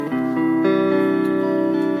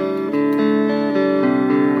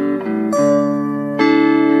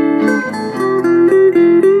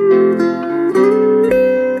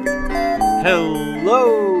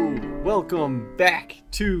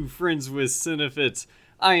to Friends with Cinephites.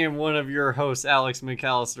 I am one of your hosts, Alex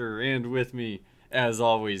McAllister, and with me, as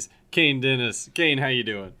always, Kane Dennis. Kane, how you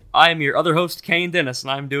doing? I am your other host, Kane Dennis,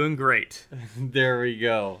 and I'm doing great. There we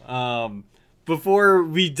go. Before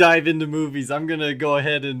we dive into movies, I'm going to go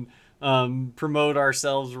ahead and promote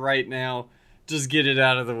ourselves right now. Just get it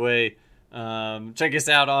out of the way. Check us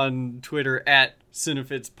out on Twitter at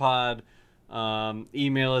CinefitsPod.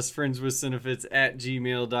 Email us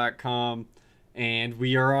friendswithcinefits@gmail.com. And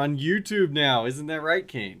we are on YouTube now. Isn't that right,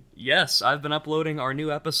 Kane? Yes, I've been uploading our new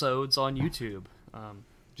episodes on YouTube.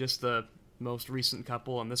 Just the most recent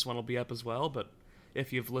couple, and this one will be up as well. But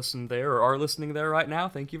if you've listened there or are listening there right now,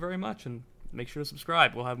 thank you very much. And make sure to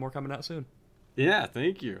subscribe. We'll have more coming out soon. Yeah,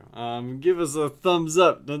 thank you. Give us a thumbs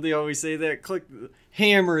up. Don't they always say that?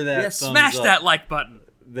 Hammer that thumbs smash up. that like button.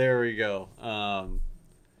 There we go.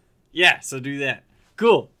 So do that.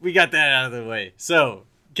 Cool. We got that out of the way. So,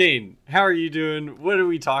 Kane, how are you doing? What are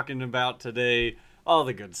we talking about today? All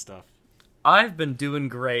the good stuff. I've been doing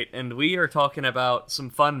great, and we are talking about some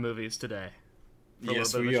fun movies today. For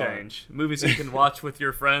Yes, a little bit we of a are. change. Movies you can watch with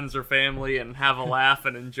your friends or family and have a laugh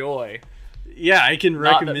and enjoy. Yeah, I can Not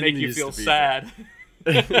recommend that make you these feel to people. sad.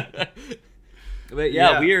 But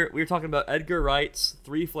Yeah. we're talking about Edgar Wright's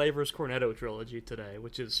Three Flavors Cornetto trilogy today,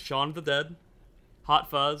 which is Shaun of the Dead, Hot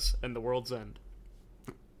Fuzz, and The World's End.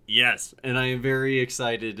 Yes, and I am very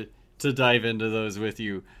excited to dive into those with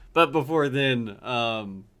you. But before then,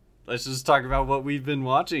 let's just talk about what we've been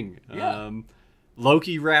watching. Yeah.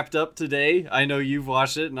 Loki wrapped up today. I know you've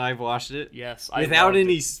watched it, and I've watched it. Yes, I Without loved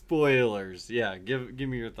any it. spoilers. Yeah, give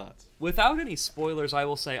me your thoughts. Without any spoilers, I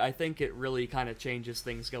will say I think it really kind of changes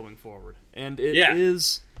things going forward. And Yeah.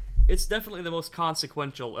 it's definitely the most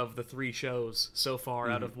consequential of the three shows so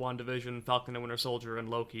far out of WandaVision, Falcon and Winter Soldier, and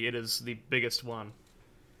Loki. It is the biggest one.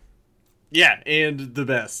 Yeah, and the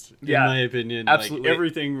best, in Yeah, my opinion. absolutely. Like,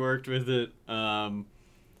 everything worked with it. I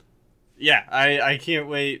can't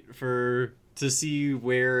wait to see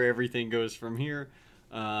where everything goes from here.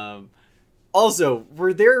 Also,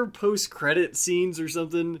 were there post-credit scenes or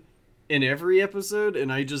something in every episode, and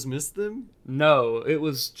I just missed them? No, it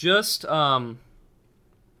was just, I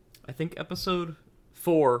think episode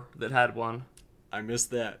 4 that had one. I missed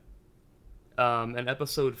that. And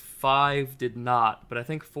episode 5 did not, but I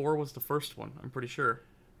think 4 was the first one, I'm pretty sure.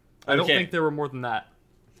 I don't Okay. think there were more than that.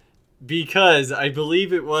 Because I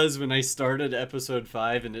believe it was when I started episode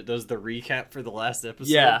 5 and it does the recap for the last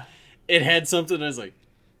episode. Yeah. It had something I was like,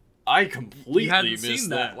 I completely You hadn't missed seen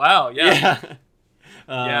that. that. Wow, yeah.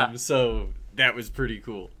 Yeah. So that was pretty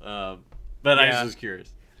cool. But I was Yeah. just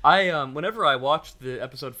curious. Whenever I watched the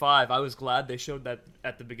episode 5, I was glad they showed that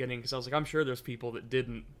at the beginning, because I was like, I'm sure there's people that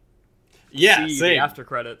didn't Yeah, see same. the after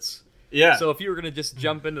credits. Yeah. So if you were going to just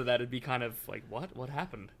jump into that, it'd be kind of like, what? What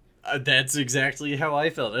happened? That's exactly how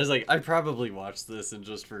I felt. I was like, I probably watched this and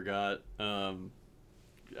just forgot.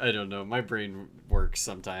 I don't know. My brain works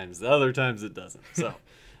sometimes. The other times it doesn't. So,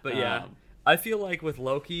 But yeah, I feel like with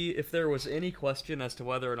Loki, if there was any question as to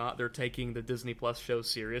whether or not they're taking the Disney Plus show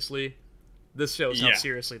seriously, this shows how Yeah.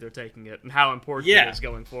 seriously they're taking it and how important Yeah. it is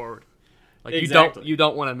going forward. Like Exactly. you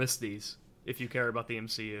don't want to miss these if you care about the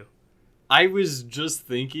MCU. I was just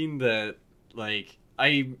thinking that, like,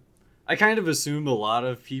 I kind of assume a lot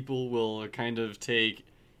of people will kind of take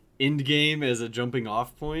Endgame as a jumping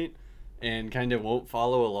off point and kind of won't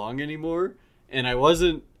follow along anymore. And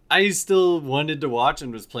I still wanted to watch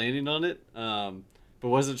and was planning on it, but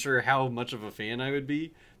wasn't sure how much of a fan I would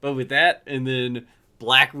be. But with that, and then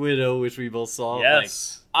Black Widow, which we both saw,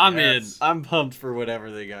 Yes. I'm Yes. in. I'm pumped for whatever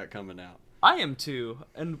they got coming out. I am too,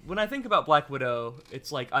 and when I think about Black Widow,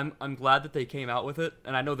 it's like I'm glad that they came out with it,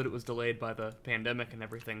 and I know that it was delayed by the pandemic and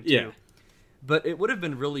everything too. Yeah. But it would have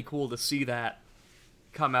been really cool to see that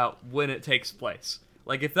come out when it takes place.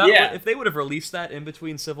 Like if they would have released that in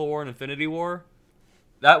between Civil War and Infinity War,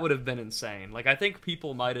 that would have been insane. Like I think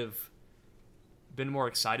people might have been more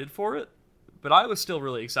excited for it, but I was still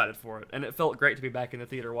really excited for it, and it felt great to be back in the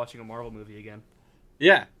theater watching a Marvel movie again.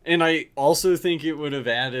 Yeah, and I also think it would have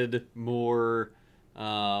added more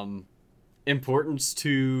importance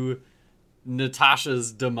to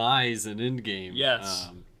Natasha's demise in Endgame. Yes.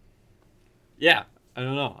 Yeah, I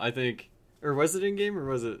don't know. I think, or was it Endgame or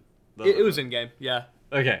was it? It was in game, yeah.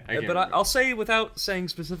 Okay, I can't But remember. I'll say, without saying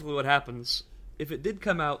specifically what happens, if it did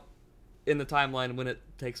come out in the timeline when it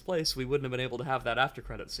takes place, we wouldn't have been able to have that after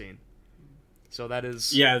credit scene. So that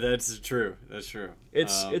is... Yeah, that's true. That's true.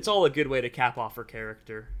 It's all a good way to cap off her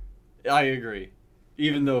character. I agree.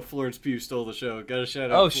 Even though Florence Pugh stole the show, gotta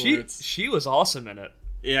shout out Oh, Florence. she was awesome in it.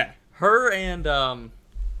 Yeah. Her and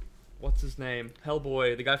what's his name?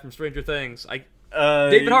 Hellboy, the guy from Stranger Things. David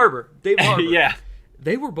David Harbour. David Harbour. Yeah.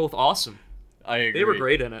 They were both awesome. I agree. They were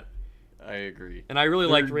great in it. I agree. And I really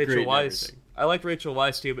liked Rachel Weisz. I liked Rachel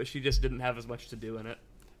Weisz too, but she just didn't have as much to do in it.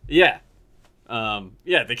 Yeah.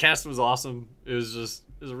 The cast was awesome. It was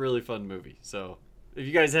a really fun movie. So if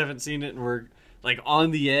you guys haven't seen it and were like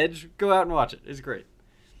on the edge, go out and watch it. It's great.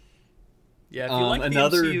 Yeah, if you like the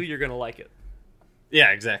MCU, you're gonna like it. Yeah,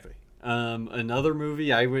 exactly. Another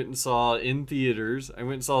movie I went and saw in theaters. I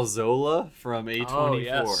went and saw Zola from A24. Oh,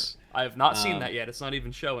 yes. I have not seen that yet. It's not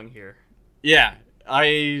even showing here. Yeah,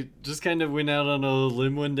 I just kind of went out on a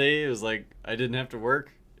limb one day. It was like I didn't have to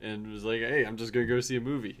work, and was like, hey, I'm just gonna go see a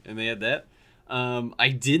movie, and they had that. I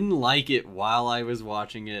didn't like it while I was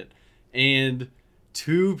watching it, and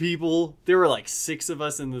two people, there were like 6 of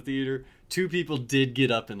us in the theater, 2 people did get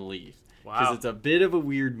up and leave. Wow. Because it's a bit of a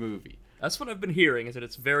weird movie. That's what I've been hearing, is that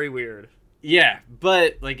it's very weird. Yeah,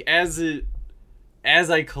 but like as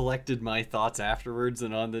I collected my thoughts afterwards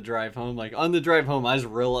and on the drive home, I was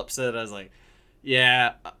real upset. I was like,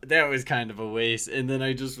 yeah, that was kind of a waste. And then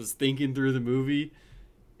I just was thinking through the movie,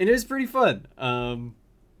 and it was pretty fun.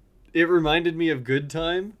 It reminded me of Good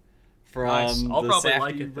Time from nice. I'll the probably Safdie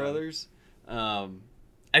like it, brothers.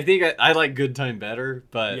 I think I like Good Time better,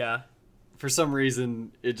 but yeah, for some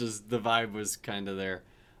reason the vibe was kind of there.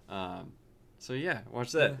 So yeah,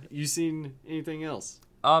 watch that. Yeah. You seen anything else?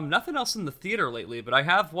 Nothing else in the theater lately, but I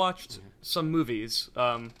have watched some movies.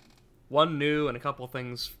 One new and a couple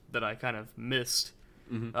things that I kind of missed.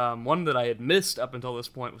 Mm-hmm. One that I had missed up until this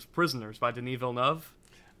point was Prisoners by Denis Villeneuve.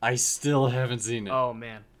 I still haven't seen it. Oh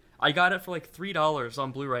man, I got it for like $3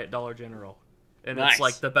 on Blu-ray at Dollar General, and Nice. It's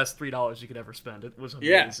like the best $3 you could ever spend. It was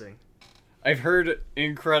amazing. Yeah. I've heard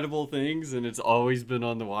incredible things, and it's always been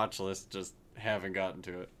on the watch list. Just haven't gotten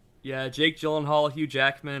to it. Yeah, Jake Gyllenhaal, Hugh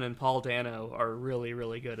Jackman, and Paul Dano are really,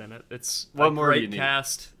 really good in it. It's What a more do you great need?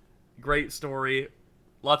 cast, great story,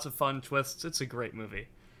 lots of fun twists. It's a great movie.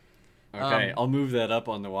 Okay, I'll move that up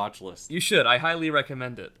on the watch list. You should. I highly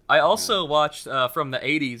recommend it. I also watched from the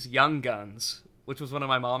 80s Young Guns, which was one of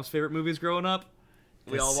my mom's favorite movies growing up.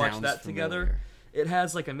 We all watched that together. It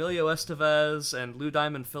has like Emilio Estevez and Lou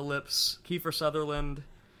Diamond Phillips, Kiefer Sutherland.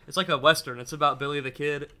 It's like a Western. It's about Billy the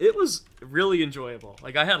Kid. It was really enjoyable.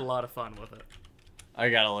 Like, I had a lot of fun with it. I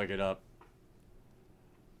gotta look it up.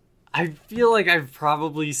 I feel like I've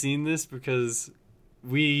probably seen this because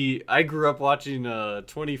I grew up watching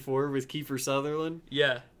 24 with Kiefer Sutherland.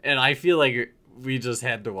 Yeah. And I feel like we just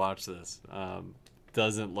had to watch this.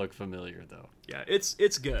 Doesn't look familiar though. Yeah,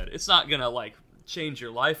 it's good. It's not gonna like change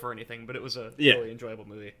your life or anything, but it was a really enjoyable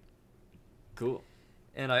movie. Cool.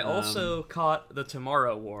 And I also caught The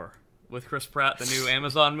Tomorrow War with Chris Pratt, the new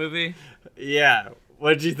Amazon movie. Yeah.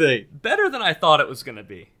 What'd you think? Better than I thought it was gonna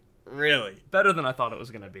be. Really? Better than I thought it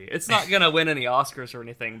was gonna be. It's not gonna win any Oscars or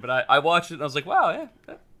anything, but I watched it and I was like, wow,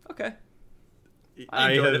 yeah, okay.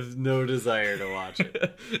 I have no desire to watch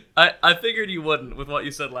it. I figured you wouldn't with what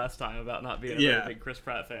you said last time about not being a very big Chris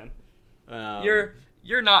Pratt fan.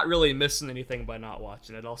 You're not really missing anything by not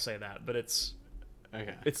watching it. I'll say that, but it's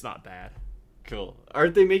not bad. Cool.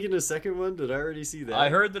 Aren't they making a second one? Did I already see that? I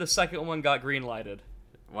heard that a second one got green-lighted.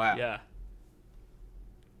 Wow. Yeah.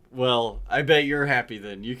 Well, I bet you're happy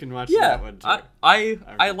then. You can watch that one too.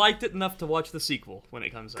 I liked it enough to watch the sequel when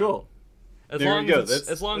it comes out. Cool. As long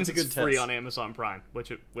as it's free on Amazon Prime,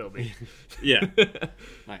 which it will be. Yeah.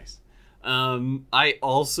 Nice. I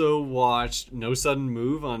also watched No Sudden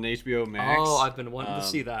Move on HBO Max. Oh, I've been wanting to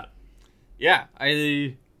see that. Yeah,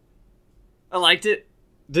 I liked it.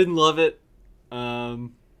 Didn't love it.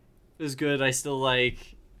 It was good. I still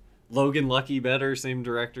like Logan Lucky better. Same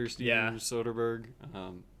director, Steven Soderbergh.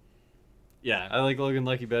 Yeah, I like Logan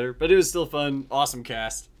Lucky better, but it was still fun. Awesome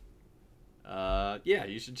cast. Yeah,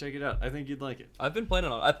 you should check it out. I think you'd like it. I've been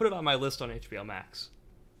planning on. I put it on my list on HBO Max.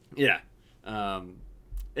 Yeah.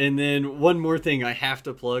 And then one more thing I have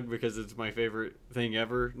to plug because it's my favorite thing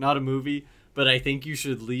ever. Not a movie, but I think you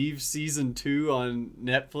should leave season 2 on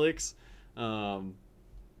Netflix.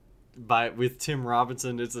 With Tim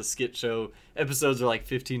Robinson. It's a skit show. Episodes are like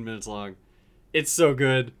 15 minutes long. It's so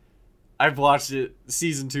good. I've watched it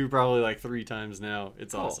season 2 probably like 3 times now.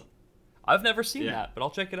 It's awesome. I've never seen that, but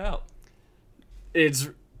I'll check it out. It's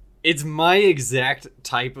my exact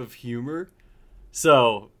type of humor.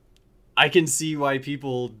 So I can see why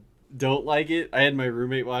people don't like it. I had my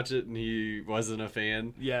roommate watch it and he wasn't a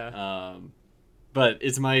fan. Yeah. But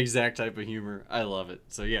it's my exact type of humor. I love it.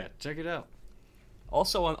 So yeah, check it out.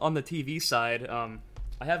 Also on the TV side, I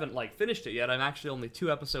haven't like finished it yet. I'm actually only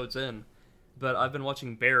 2 episodes in, but I've been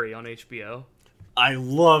watching Barry on HBO. I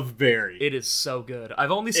love Barry. It is so good.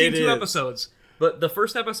 I've only seen 2 episodes, but the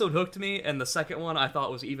first episode hooked me, and the second one I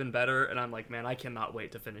thought was even better, and I'm like, man, I cannot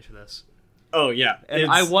wait to finish this. Oh yeah,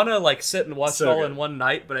 and I want to like sit and watch so it all good. in one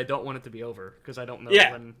night, but I don't want it to be over because I don't know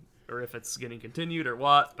Yeah. when or if it's getting continued or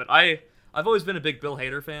what. But I've always been a big Bill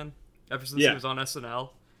Hader fan ever since he was on SNL,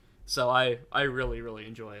 so I really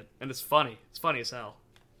enjoy it, and it's funny. It's funny as hell.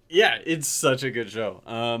 Yeah, it's such a good show.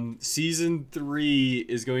 Season 3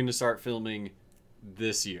 is going to start filming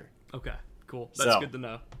this year. Okay, cool. That's good to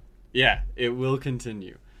know. Yeah, it will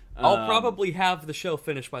continue. I'll probably have the show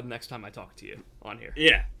finished by the next time I talk to you on here.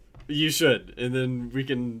 Yeah, you should, and then we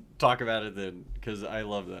can talk about it then, because I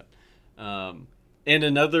love that. And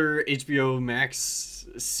another HBO Max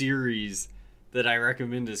series that I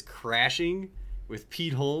recommend is Crashing with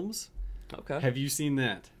Pete Holmes. Okay. Have you seen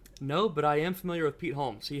that? No, but I am familiar with Pete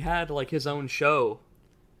Holmes. He had like his own show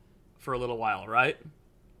for a little while, right?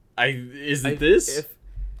 Is it this?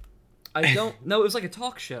 I don't know. It was like a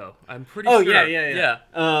talk show. I'm pretty sure. Oh,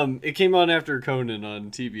 yeah. It came on after Conan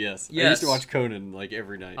on TBS. Yes. I used to watch Conan like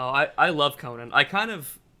every night. Oh, I love Conan. I kind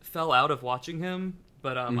of fell out of watching him,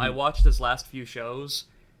 but I watched his last few shows,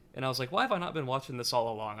 and I was like, why have I not been watching this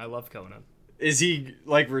all along? I love Conan. Is he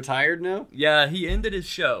like retired now? Yeah, he ended his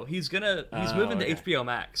show. He's moving to HBO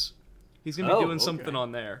Max. He's gonna be doing something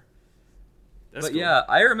on there. That's cool. Yeah,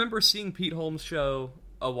 I remember seeing Pete Holmes' show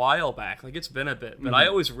a while back. Like, it's been a bit, but I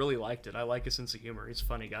always really liked it. I like his sense of humor. He's a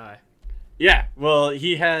funny guy. Yeah, well,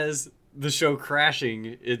 he has the show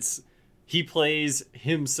Crashing. He plays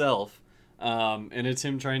himself, and it's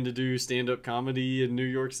him trying to do stand-up comedy in New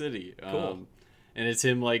York City. Cool. And it's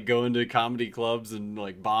him like going to comedy clubs and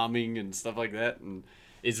like bombing and stuff like that, and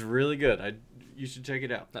it's really good. You should check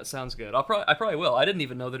it out. That sounds good. I probably will. I didn't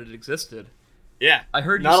even know that it existed. Yeah, I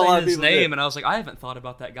heard you say his name, and I was like, I haven't thought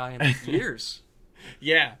about that guy in years.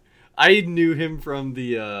 Yeah, I knew him from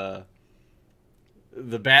the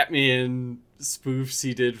Batman spoofs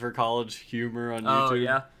he did for College Humor on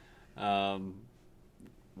YouTube. Oh yeah.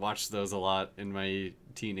 Watched those a lot in my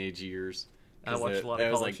teenage years. I watched a lot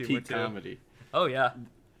of College Humor peak too. Comedy. Oh yeah.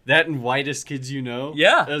 That and Whitest Kids You Know.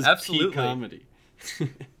 Yeah, that was absolutely. Peak comedy.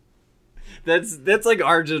 That's like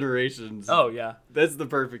our generation's. Oh yeah. That's the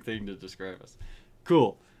perfect thing to describe us.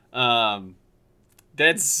 Cool.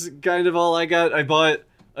 That's kind of all I got. I bought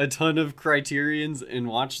a ton of Criterions and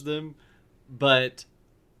watched them, but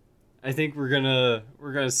I think we're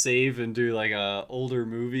gonna save and do like a older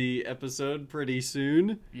movie episode pretty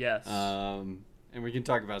soon. Yes. And we can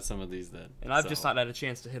talk about some of these then. And I've just not had a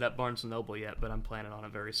chance to hit up Barnes & Noble yet, but I'm planning on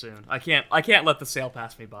it very soon. I can't let the sale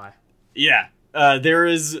pass me by. Yeah. There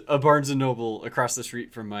is a Barnes & Noble across the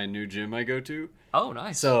street from my new gym I go to. Oh,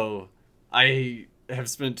 nice. So I have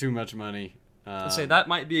spent too much money. I'd say that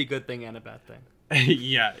might be a good thing and a bad thing.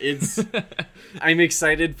 Yeah, I'm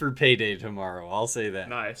excited for payday tomorrow. I'll say that.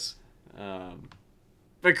 Nice.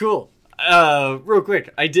 But cool. Real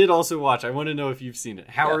quick, I did also watch. I want to know if you've seen it.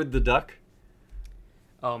 Howard the Duck.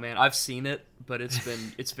 Oh man, I've seen it, but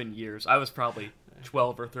it's been years. I was probably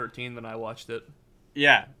 12 or 13 when I watched it.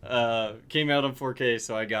 Yeah, came out on 4K,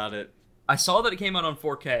 so I got it. I saw that it came out on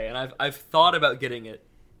 4K, and I've thought about getting it,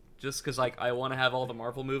 just because like I want to have all the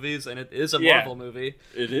Marvel movies, and it is a Marvel movie.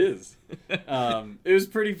 It is. It was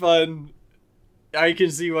pretty fun. I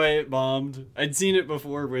can see why it bombed. I'd seen it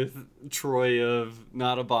before with Troy of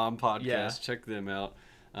Not a Bomb Podcast. Yeah. Check them out.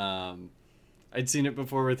 I'd seen it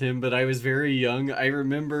before with him, but I was very young. I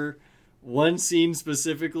remember one scene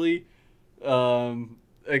specifically.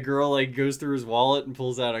 A girl like goes through his wallet and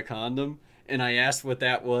pulls out a condom, and I asked what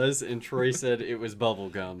that was, and Troy said it was bubble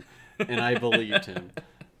gum, and I believed him.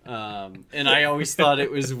 And I always thought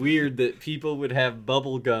it was weird that people would have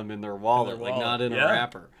bubble gum in their wallet, like not in a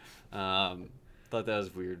wrapper. Thought that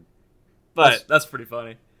was weird, but that's pretty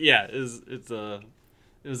funny. Yeah, it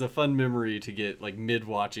was a fun memory to get like mid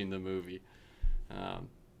watching the movie.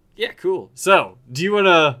 Yeah, cool. So, do you want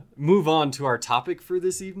to move on to our topic for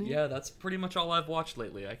this evening? Yeah, that's pretty much all I've watched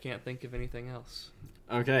lately. I can't think of anything else.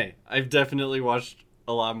 Okay, I've definitely watched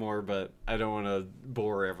a lot more, but I don't want to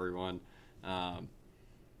bore everyone.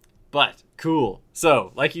 But cool.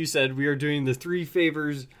 So, like you said, we are doing the Three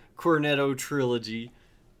Favors Cornetto trilogy,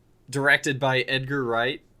 directed by Edgar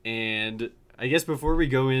Wright. And I guess before we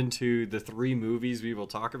go into the three movies we will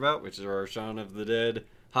talk about, which are Shaun of the Dead,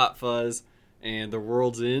 Hot Fuzz, and The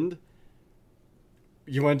World's End,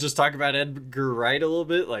 you want to just talk about Edgar Wright a little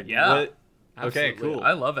bit? Like, yeah. What? Absolutely. Okay, cool.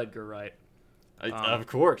 I love Edgar Wright. Of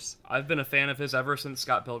course. I've been a fan of his ever since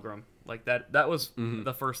Scott Pilgrim. Like that was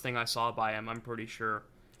the first thing I saw by him, I'm pretty sure.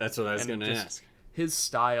 That's what I was going to ask. His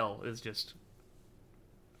style is just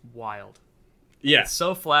wild. Yeah. It's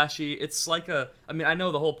so flashy. It's like I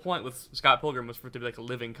know the whole point with Scott Pilgrim was for it to be like a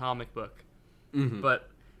living comic book. Mm-hmm. But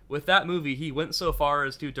with that movie, he went so far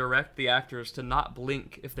as to direct the actors to not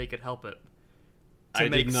blink if they could help it. to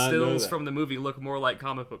make did not stills know from the movie look more like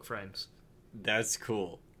comic book frames. That's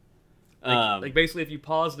cool. Like basically, if you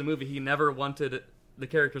pause the movie, he never wanted the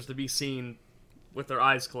characters to be seen with their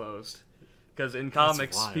eyes closed, because in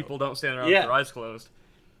comics, people don't stand around with their eyes closed.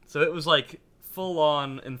 So it was like full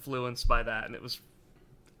on influenced by that, and it was.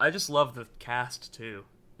 I just love the cast too,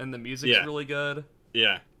 and the music's really good.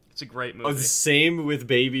 Yeah, it's a great movie. Oh, the same with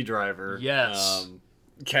Baby Driver. Yes,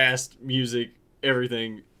 cast, music,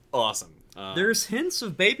 everything, awesome. There's hints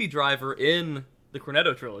of Baby Driver in the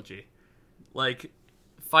Cornetto trilogy, like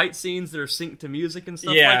fight scenes that are synced to music and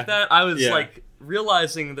stuff like that. I was like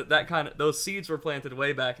realizing that kind of those seeds were planted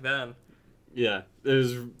way back then. Yeah,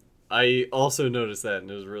 I also noticed that, and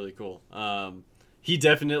it was really cool. He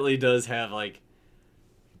definitely does have like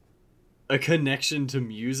a connection to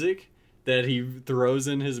music that he throws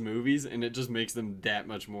in his movies, and it just makes them that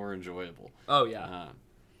much more enjoyable. Oh yeah.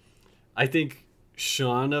 I think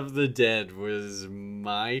Shaun of the Dead was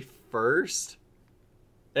my first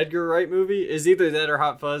Edgar Wright movie. Is either that or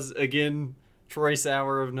Hot Fuzz. Again, Troy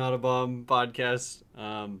Sauer of Not a Bomb podcast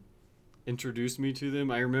introduced me to them.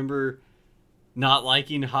 I remember not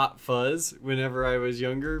liking Hot Fuzz whenever I was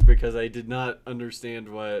younger because I did not understand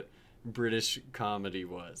what British comedy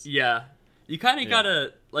was. Yeah. You kind of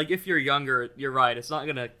gotta, like, if you're younger, you're right, it's not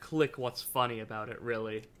gonna click what's funny about it,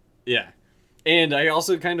 really. Yeah. And I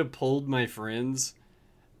also kind of polled my friends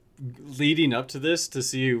leading up to this to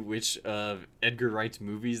see which of Edgar Wright's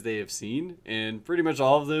movies they have seen, and pretty much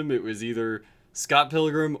all of them, it was either Scott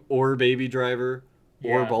Pilgrim or Baby Driver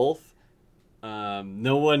or both.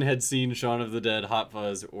 No one had seen Shaun of the Dead, Hot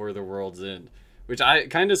Fuzz, or The World's End, which I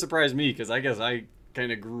kind of surprised me because I guess I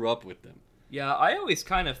kind of grew up with them. Yeah, I always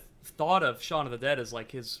kind of thought of Shaun of the Dead as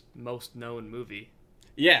like his most known movie.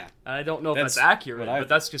 Yeah. And I don't know if that's accurate, but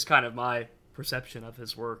that's just kind of my perception of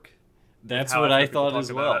his work. That's what I thought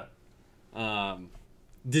as well.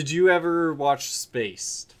 Did you ever watch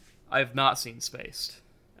Spaced? I have not seen Spaced.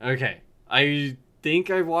 Okay. I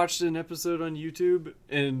think I watched an episode on YouTube,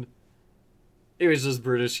 and it was just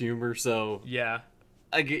British humor, so... Yeah.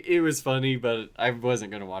 It was funny, but I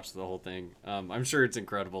wasn't going to watch the whole thing. I'm sure it's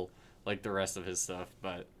incredible, like the rest of his stuff,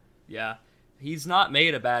 but... Yeah. He's not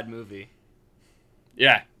made a bad movie.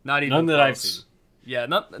 Yeah. Not even none close. that I've seen. Yeah,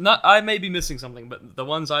 not. I may be missing something, but the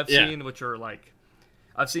ones I've seen, which are like,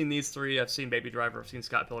 I've seen these three. I've seen Baby Driver. I've seen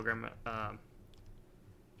Scott Pilgrim. Trying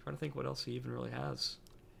to think what else he even really has.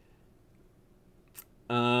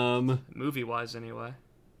 Movie wise, anyway.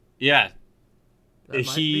 Yeah.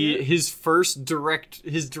 His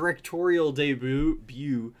directorial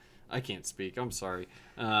debut. I can't speak. I'm sorry.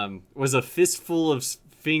 Was A Fistful of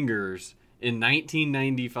Fingers in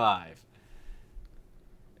 1995.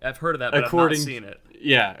 I've heard of that, but I've not seen it.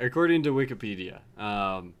 Yeah, according to Wikipedia.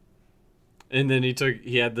 And then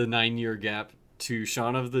he had the 9-year gap to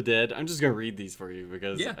Shaun of the Dead. I'm just going to read these for you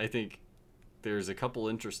because I think there's a couple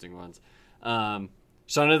interesting ones.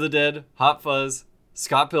 Shaun of the Dead, Hot Fuzz,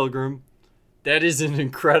 Scott Pilgrim. That is an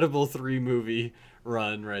incredible 3-movie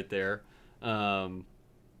run right there. And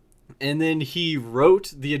then he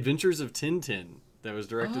wrote The Adventures of Tintin that was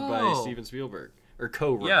directed by Steven Spielberg, or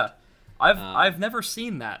co-wrote. Yeah. I've never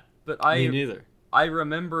seen that, but me neither. I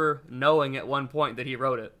remember knowing at one point that he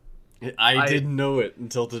wrote it. I didn't know it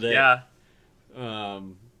until today. Yeah.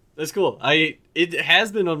 That's cool. It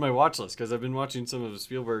has been on my watch list because I've been watching some of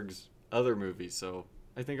Spielberg's other movies, so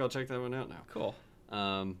I think I'll check that one out now. Cool.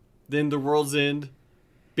 Then The World's End,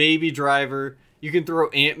 Baby Driver. You can throw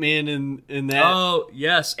Ant-Man in that. Oh,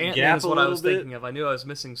 yes. Ant-Man is what I was thinking of. I knew I was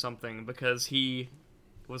missing something because he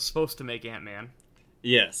was supposed to make Ant-Man.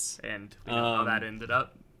 Yes. And we know how that ended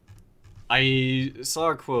up. I saw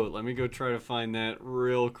a quote. Let me go try to find that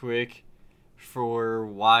real quick for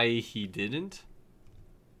why he didn't.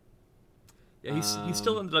 Yeah, he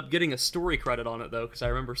still ended up getting a story credit on it, though, because I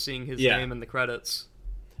remember seeing his name in the credits.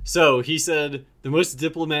 So he said, the most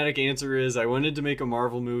diplomatic answer is, I wanted to make a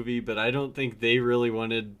Marvel movie, but I don't think they really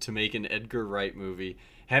wanted to make an Edgar Wright movie.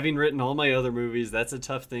 Having written all my other movies, that's a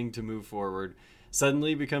tough thing to move forward.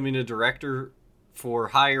 Suddenly becoming a director for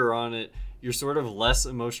hire on it, you're sort of less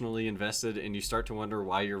emotionally invested, and you start to wonder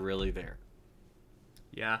why you're really there.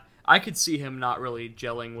 Yeah, I could see him not really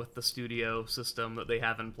gelling with the studio system that they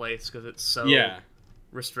have in place because it's so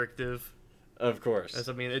restrictive. Of course. As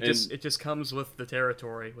I mean, it just comes with the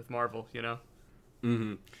territory with Marvel, you know.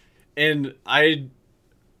 Mm-hmm. And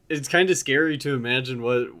it's kind of scary to imagine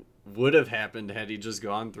what would have happened had he just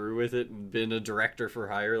gone through with it and been a director for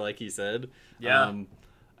hire, like he said. Yeah.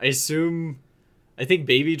 I think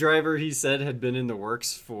Baby Driver, he said, had been in the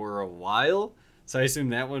works for a while, so I assume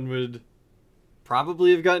that one would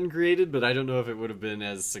probably have gotten created, but I don't know if it would have been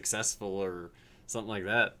as successful or something like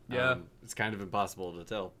that. Yeah. It's kind of impossible to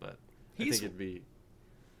tell, but I think it'd be...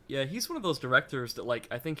 Yeah, he's one of those directors that, like,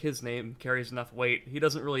 I think his name carries enough weight. He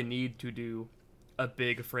doesn't really need to do a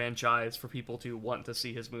big franchise for people to want to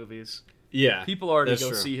see his movies. Yeah, people already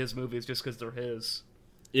go see his movies just because they're his.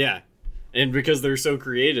 Yeah, and because they're so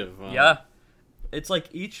creative. Yeah, it's like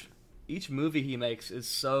each movie he makes is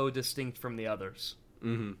so distinct from the others.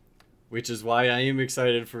 Mm-hmm. Which is why I am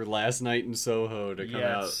excited for Last Night in Soho to come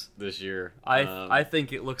out this year. I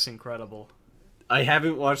think it looks incredible. I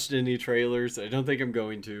haven't watched any trailers. I don't think I'm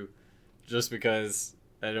going to, just because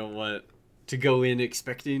I don't want to go in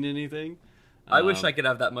expecting anything. I wish I could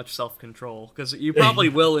have that much self-control, because you probably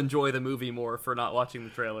will enjoy the movie more for not watching the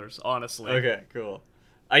trailers, honestly. Okay, cool.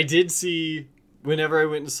 I did see, whenever I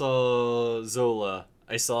went and saw Zola,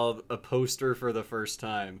 I saw a poster for the first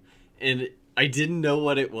time, and I didn't know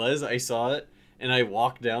what it was. I saw it, and I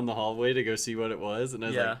walked down the hallway to go see what it was, and I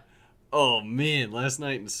was like, oh man, Last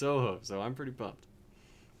Night in Soho, so I'm pretty pumped.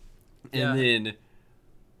 And then...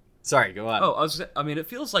 Sorry, go on. Oh, I mean, it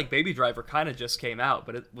feels like Baby Driver kind of just came out,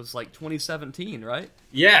 but it was like 2017, right?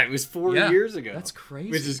 Yeah, it was 4 years ago. That's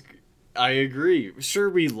crazy. Which is, I agree. Sure,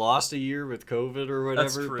 we lost a year with COVID or whatever,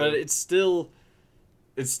 That's true. But it's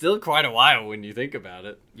still quite a while when you think about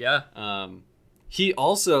it. Yeah. He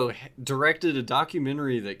also directed a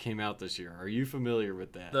documentary that came out this year. Are you familiar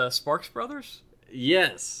with that? The Sparks Brothers?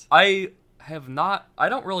 Yes. I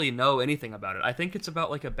don't really know anything about it. I think it's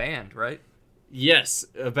about like a band, right? Yes,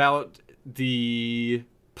 about the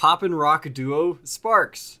pop and rock duo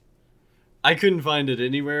Sparks. I couldn't find it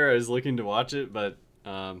anywhere. I was looking to watch it, but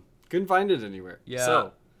couldn't find it anywhere. Yeah,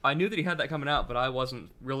 so, I knew that he had that coming out, but I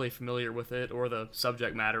wasn't really familiar with it or the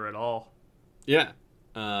subject matter at all. Yeah.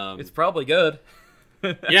 It's probably good.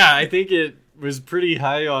 Yeah, I think it was pretty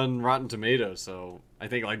high on Rotten Tomatoes, so I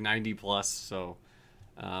think like 90 plus. So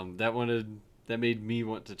that made me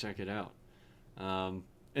want to check it out.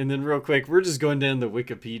 And then real quick, we're just going down the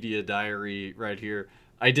Wikipedia diary right here.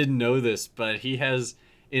 I didn't know this, but he has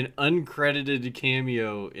an uncredited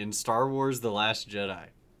cameo in Star Wars The Last Jedi.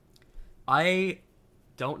 I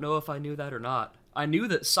don't know if I knew that or not. I knew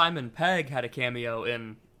that Simon Pegg had a cameo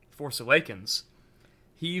in Force Awakens.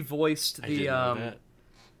 He voiced the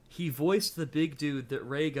he voiced the big dude that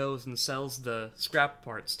Rey goes and sells the scrap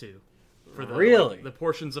parts to for the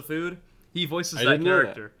portions of food. He voices that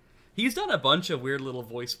character. He's done a bunch of weird little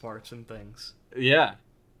voice parts and things. Yeah.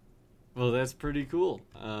 Well, that's pretty cool.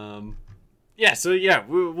 We'll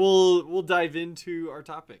dive into our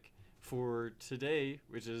topic for today,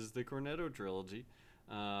 which is the Cornetto trilogy.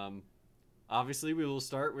 Obviously, we will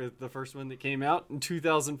start with the first one that came out in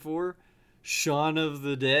 2004, Shaun of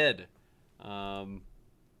the Dead.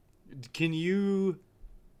 Can you...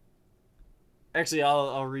 Actually,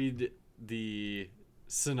 I'll read the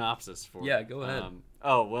synopsis for it. Yeah, go ahead.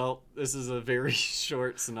 This is a very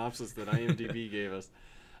short synopsis that IMDb gave us.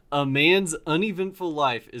 A man's uneventful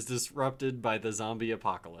life is disrupted by the zombie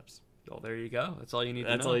apocalypse. Well, there you go. That's all you need to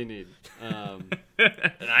know. That's all you need.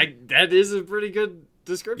 That is a pretty good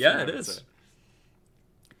description. Yeah, it is.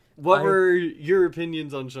 What were your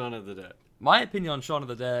opinions on Shaun of the Dead? My opinion on Shaun of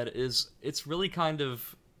the Dead is it's really kind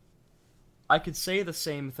of... I could say the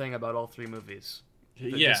same thing about all three movies.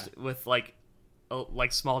 Yeah. Just with, like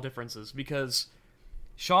small differences, because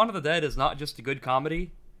Shaun of the Dead is not just a good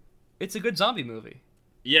comedy, it's a good zombie movie.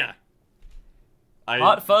 Yeah.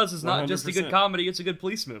 Hot Fuzz is not 100%. Just a good comedy, it's a good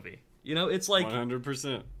police movie. You know, it's like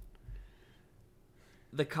 100%.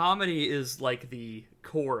 The comedy is like the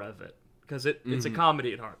core of it, because it's a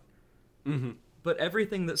comedy at heart. Mm-hmm. But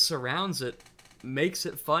everything that surrounds it makes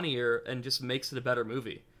it funnier and just makes it a better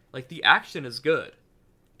movie. Like, the action is good.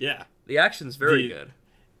 Yeah. The action's very good.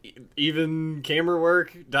 Even camera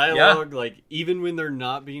work, dialogue, like, even when they're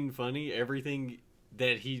not being funny, everything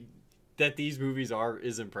that these movies are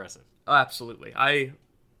is impressive. Oh, absolutely.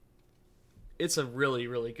 It's a really,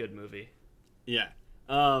 really good movie. Yeah.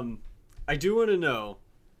 I do want to know,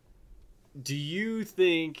 do you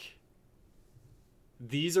think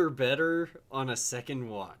these are better on a second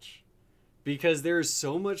watch? Because there's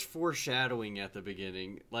so much foreshadowing at the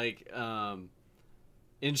beginning. Like,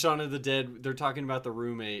 in Shaun of the Dead, they're talking about the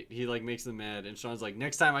roommate. He, like, makes them mad. And Shaun's like,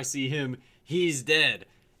 next time I see him, he's dead.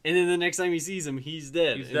 And then the next time he sees him, he's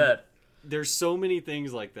dead. He's dead. There's so many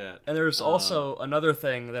things like that. And there's also another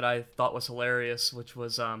thing that I thought was hilarious, which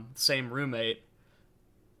was same roommate.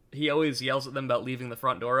 He always yells at them about leaving the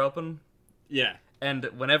front door open. Yeah. And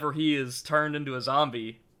whenever he is turned into a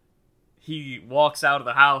zombie, he walks out of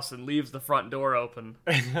the house and leaves the front door open.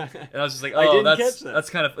 And I was just like, oh, that's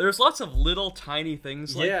kind of... There's lots of little tiny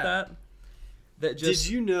things like that just...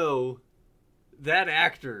 Did you know that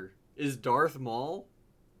actor is Darth Maul.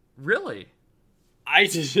 Really? I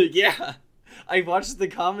did, yeah. I watched the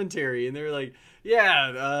commentary, and they were like,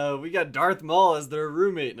 yeah, we got Darth Maul as their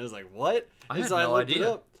roommate. And I was like, what? I and had so I no looked idea. it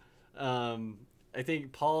up. I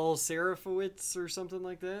think Paul Serafowitz or something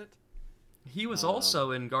like that. He was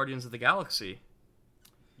also in Guardians of the Galaxy.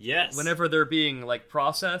 Yes. Whenever they're being, like,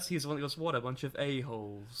 processed, he's the one that goes, what a bunch of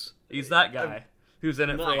a-holes. He's that guy who's in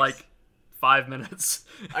it for, like, 5 minutes.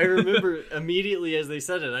 I remember immediately as they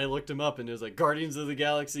said it, I looked him up, and it was like, Guardians of the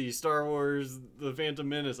Galaxy, Star Wars, The Phantom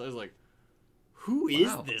Menace. I was like, who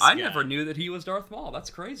is this guy? I never knew that he was Darth Maul. That's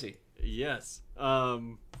crazy. Yes.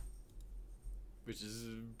 Which is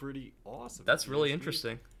pretty awesome. That's really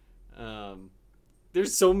interesting.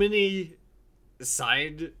 There's so many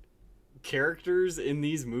side characters in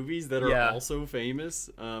these movies that are also famous.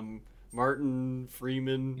 Martin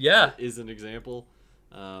Freeman is an example.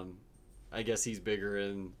 I guess he's bigger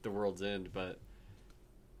in The World's End, but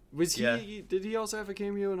was he? Did he also have a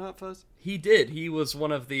cameo in Hot Fuzz? He did. He was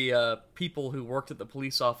one of the people who worked at the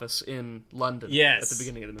police office in London at the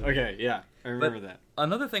beginning of the movie. Okay, yeah, I remember that.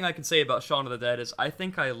 Another thing I can say about Shaun of the Dead is I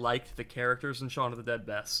think I liked the characters in Shaun of the Dead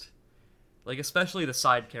best. Like, especially the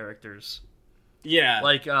side characters. Yeah.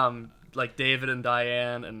 Like David and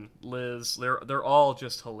Diane and Liz. They're all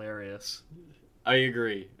just hilarious. I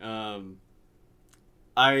agree. I'm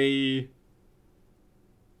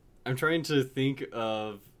trying to think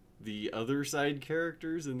of the other side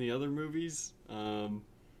characters in the other movies.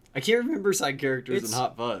 I can't remember side characters in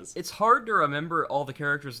Hot Fuzz. It's hard to remember all the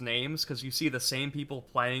characters' names because you see the same people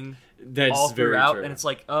playing That's all throughout, very true. and it's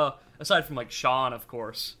like, aside from like Sean, of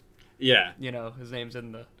course. Yeah. You know, his name's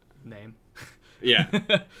in the name. Yeah.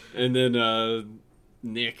 And then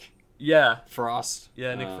Nick. Yeah. Frost.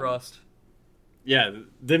 Yeah, Nick Frost. Yeah,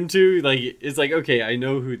 them two, like, it's like, okay, I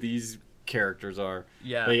know who these characters are.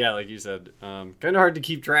 Yeah. But yeah, like you said, kind of hard to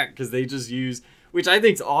keep track because they just use, which I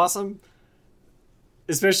think's awesome,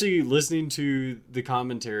 especially listening to the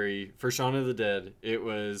commentary for Shaun of the Dead. It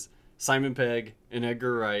was Simon Pegg and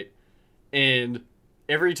Edgar Wright, and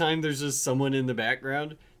every time there's just someone in the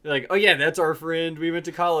background, they're like, oh yeah, that's our friend we went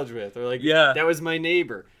to college with, or like, yeah, that was my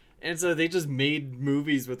neighbor. And so they just made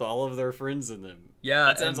movies with all of their friends in them. Yeah,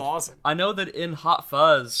 that sounds awesome. I know that in Hot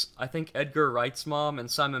Fuzz, I think Edgar Wright's mom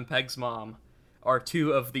and Simon Pegg's mom are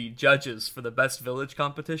two of the judges for the Best Village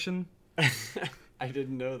competition. I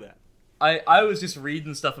didn't know that. I was just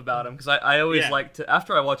reading stuff about them because I always like to,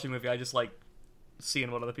 after I watch a movie, I just like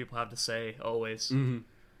seeing what other people have to say always. Mm-hmm.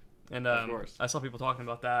 And I saw people talking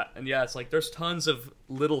about that, and yeah, it's like there's tons of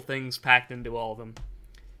little things packed into all of them.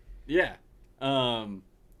 Yeah,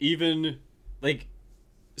 even like,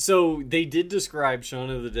 so they did describe Shaun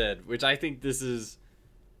of the Dead, which I think this is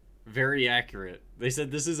very accurate. They said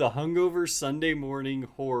this is a hungover Sunday morning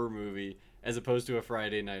horror movie as opposed to a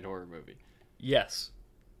Friday night horror movie. Yes,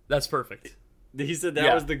 that's perfect. He said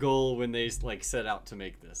that was the goal when they like set out to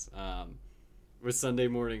make this, with Sunday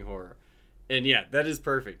morning horror. And yeah, that is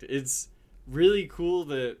perfect. It's really cool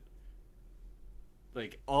that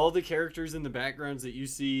like all the characters in the backgrounds that you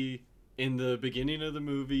see in the beginning of the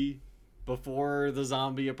movie before the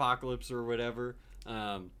zombie apocalypse or whatever,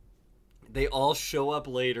 they all show up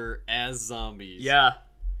later as zombies. Yeah.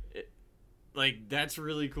 Like, that's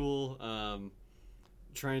really cool.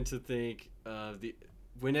 Trying to think of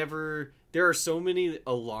whenever there are so many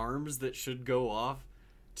alarms that should go off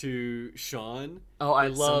to Sean. Oh, I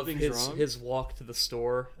love his walk to the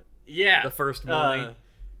store. Yeah. The first morning.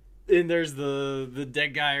 And there's the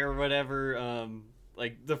dead guy or whatever.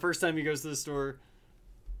 Like, the first time he goes to the store,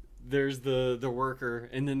 there's the worker.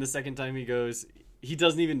 And then the second time he goes, he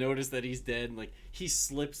doesn't even notice that he's dead. And, like, he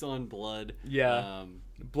slips on blood. Yeah.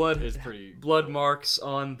 Blood marks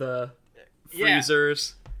on the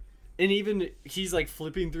freezers. Yeah. And even he's, like,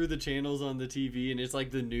 flipping through the channels on the TV, and it's, like,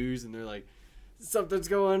 the news, and they're like, something's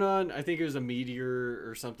going on. I think it was a meteor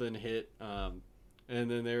or something hit. And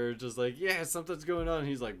then they were just like, yeah, something's going on. And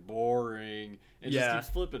he's like, boring. And just keeps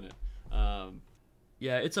flipping it.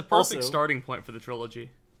 Yeah, it's a perfect starting point for the trilogy.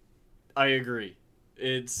 I agree.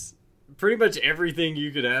 It's pretty much everything you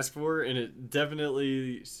could ask for, and it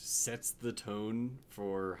definitely sets the tone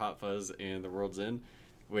for Hot Fuzz and The World's End,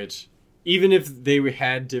 which, even if they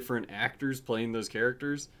had different actors playing those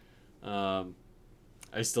characters,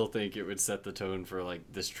 I still think it would set the tone for,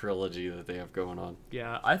 like, this trilogy that they have going on.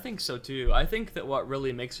 Yeah, I think so, too. I think that what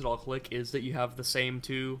really makes it all click is that you have the same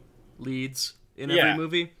two leads in every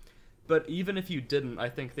movie. But even if you didn't, I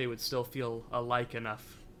think they would still feel alike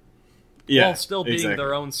enough. Yeah, while still being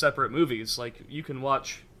their own separate movies. Like, you can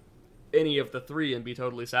watch any of the three and be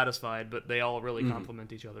totally satisfied, but they all really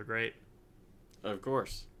complement each other great. Of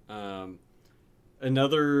course.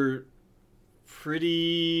 Another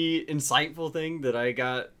pretty insightful thing that I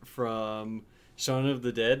got from Shaun of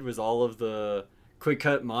the Dead was all of the quick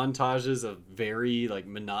cut montages of very like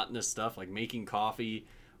monotonous stuff, like making coffee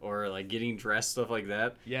or like getting dressed, stuff like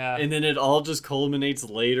that. Yeah. And then it all just culminates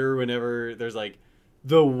later whenever there's like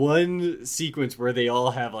the one sequence where they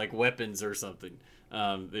all have like weapons or something.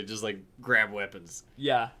 They just like grab weapons.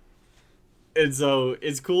 Yeah. And so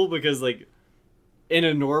it's cool because like in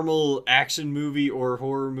a normal action movie or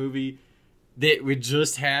horror movie, they would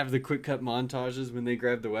just have the quick cut montages when they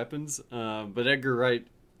grab the weapons. But Edgar Wright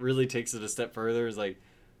really takes it a step further. Is like,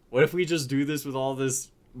 what if we just do this with all this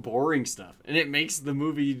boring stuff? And it makes the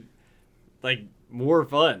movie like more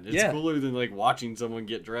fun. It's cooler than like watching someone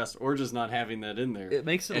get dressed or just not having that in there. It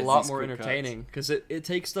makes it a lot more entertaining because it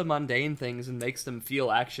takes the mundane things and makes them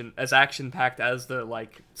feel action packed as the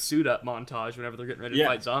like suit up montage whenever they're getting ready to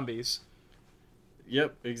fight zombies.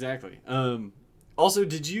 Yep, exactly. Also,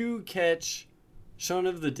 did you catch Shaun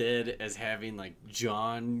of the Dead as having like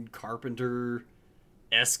John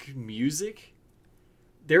Carpenter-esque music?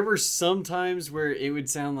 There were some times where it would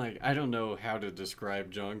sound like, I don't know how to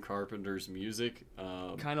describe John Carpenter's music.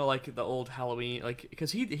 Kind of like the old Halloween, like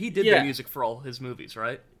because he did the music for all his movies,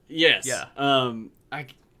 right? Yes. Yeah.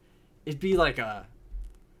 It'd be like a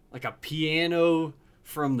piano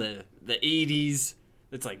from the 80s.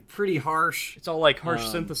 It's like pretty harsh. It's all like harsh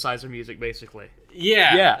synthesizer music, basically.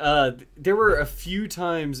 Yeah. Yeah. There were a few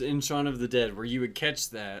times in Shaun of the Dead where you would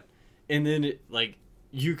catch that, and then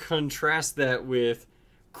you contrast that with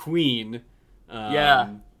Queen.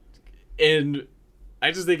 And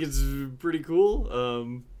I just think it's pretty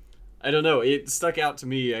cool. I don't know. It stuck out to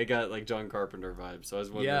me. I got like John Carpenter vibes, so I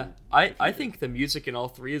was wondering. Yeah, I think the music in all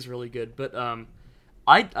three is really good, but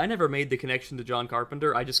I never made the connection to John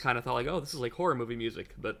Carpenter. I just kind of thought like, oh, this is like horror movie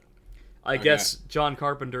music, but I guess John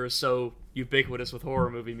Carpenter is so ubiquitous with horror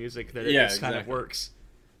movie music that it just kind of works.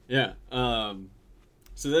 Yeah.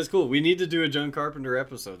 So that's cool. We need to do a John Carpenter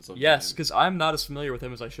episode sometime. Yes, because I'm not as familiar with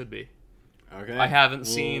him as I should be. Okay. I haven't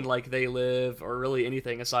seen like They Live or really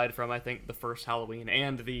anything aside from I think the first Halloween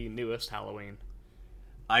and the newest Halloween.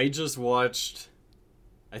 I just watched,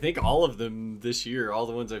 I think all of them this year. All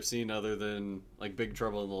the ones I've seen other than like Big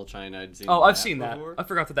Trouble in Little China. I've seen that. Before. I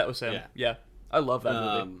forgot that was him. Yeah. I love that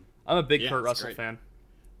movie. I'm a big Kurt Russell fan.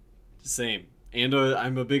 Same. And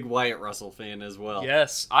I'm a big Wyatt Russell fan as well.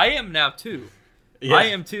 Yes, I am now too. Yeah. I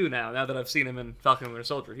am too now that I've seen him in Falcon and Winter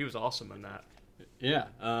Soldier. He was awesome in that. Yeah.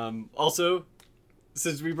 Also,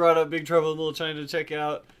 since we brought up Big Trouble in Little China, check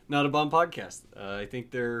out Not a Bomb Podcast. I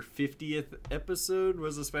think their 50th episode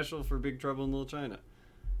was a special for Big Trouble in Little China.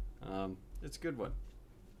 It's a good one.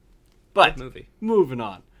 But movie. Moving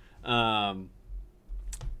on.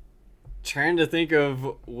 Trying to think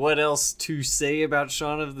of what else to say about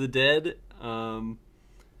Shaun of the Dead.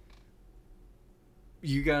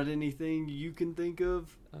 You got anything you can think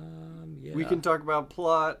of? Yeah. We can talk about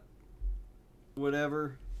plot,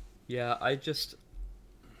 whatever. Yeah,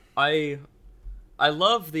 I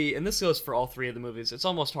love and this goes for all three of the movies. It's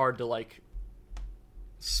almost hard to like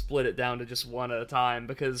split it down to just one at a time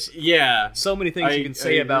because so many things you can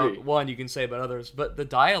say about one, you can say about others, but the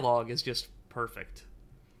dialogue is just perfect.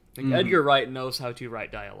 Like Edgar Wright knows how to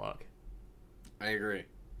write dialogue. I agree.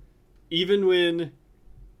 Even when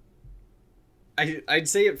I'd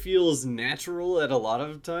say it feels natural at a lot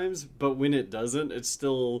of times, but when it doesn't, it's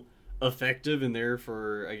still effective and there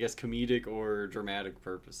for, I guess, comedic or dramatic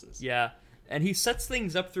purposes. Yeah, and he sets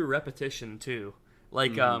things up through repetition too.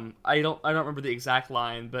 Like, I don't remember the exact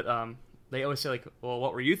line, but they always say like, "Well,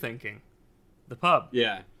 what were you thinking?" The pub.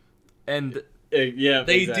 Yeah, and they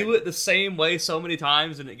do it the same way so many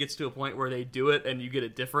times, and it gets to a point where they do it, and you get a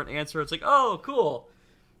different answer. It's like, oh, cool.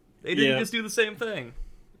 They didn't just do the same thing.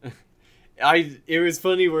 It was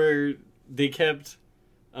funny where they kept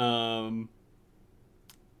talking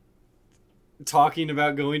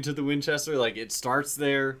about going to the Winchester. Like, it starts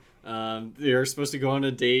there. They're supposed to go on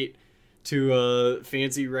a date to a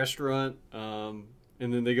fancy restaurant, and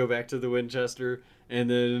then they go back to the Winchester. And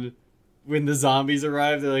then when the zombies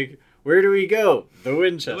arrive, they're like, where do we go? The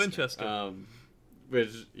Winchester. The Winchester. Which,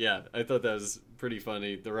 I thought that was pretty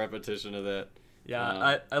funny, the repetition of that.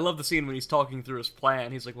 Yeah, I love the scene when he's talking through his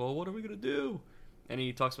plan. He's like, well, what are we going to do? And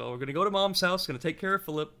he talks about, we're going to go to Mom's house, going to take care of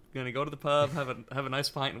Philip, going to go to the pub, have a nice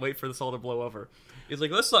pint, and wait for this all to blow over. He's like,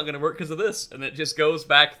 well, that's not going to work because of this. And it just goes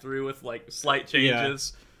back through with, like, slight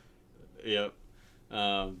changes. Yeah.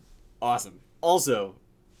 Yep. Awesome. Also,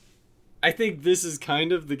 I think this is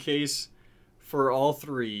kind of the case for all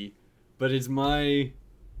three, but it's my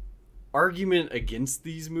argument against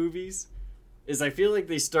these movies, is I feel like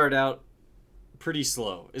they start out pretty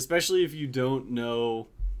slow, especially if you don't know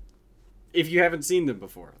if you haven't seen them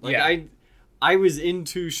before. Like, yeah. I was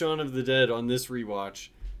into Shaun of the Dead on this rewatch,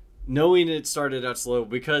 knowing it started out slow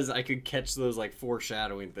because I could catch those, like,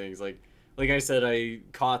 foreshadowing things. Like I said, I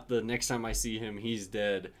caught the next time I see him, he's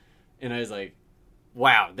dead. And I was like,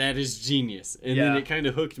 wow, that is genius. And then it kind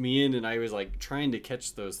of hooked me in, and I was, like, trying to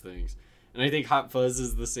catch those things. And I think Hot Fuzz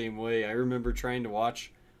is the same way. I remember trying to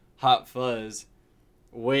watch Hot Fuzz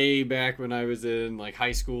way back when I was in, like,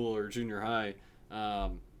 high school or junior high.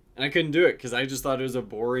 And I couldn't do it because I just thought it was a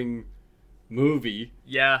boring movie.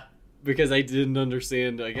 Yeah. Because I didn't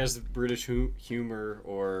understand, I guess, British humor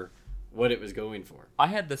or what it was going for. I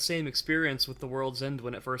had the same experience with The World's End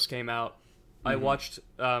when it first came out. I watched,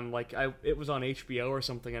 it was on HBO or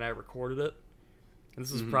something, and I recorded it. And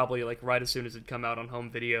this is probably, like, right as soon as it come out on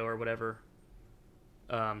home video or whatever.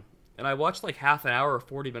 And I watched, like, half an hour or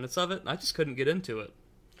 40 minutes of it, and I just couldn't get into it.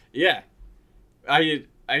 Yeah.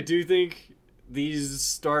 I do think these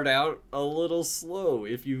start out a little slow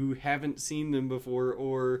if you haven't seen them before,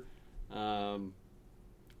 or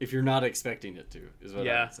if you're not expecting it to, is what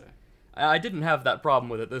I would say. I didn't have that problem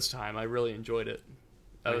with it this time. I really enjoyed it.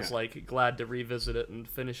 I was, like, glad to revisit it and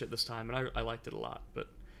finish it this time, and I liked it a lot. But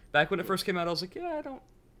back when it first came out, I was like, I don't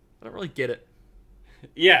really get it.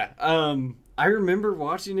 Yeah, I remember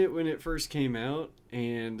watching it when it first came out,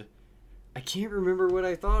 and I can't remember what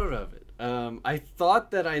I thought of it. I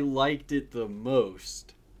thought that I liked it the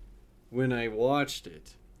most when I watched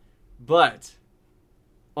it, but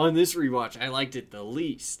on this rewatch, I liked it the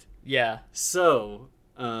least. Yeah. So,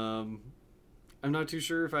 I'm not too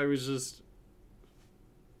sure if I was just...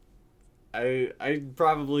 I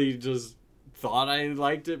probably just thought I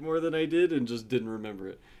liked it more than I did and just didn't remember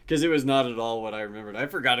it. Because it was not at all what I remembered. I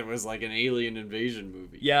forgot it was like an alien invasion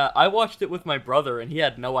movie. Yeah, I watched it with my brother, and he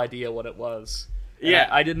had no idea what it was. And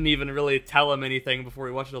I didn't even really tell him anything before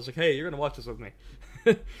we watched it. I was like, hey, you're going to watch this with me.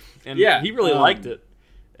 And he really liked it.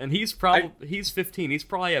 And he's 15. He's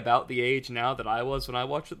probably about the age now that I was when I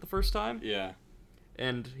watched it the first time. Yeah.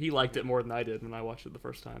 And he liked it more than I did when I watched it the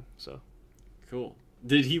first time. So cool.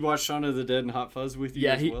 Did he watch Shaun of the Dead and Hot Fuzz with you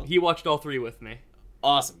as well? He watched all three with me.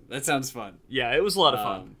 Awesome. That sounds fun. Yeah, it was a lot of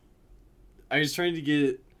fun. I was trying to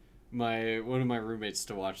get one of my roommates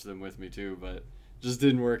to watch them with me too, but just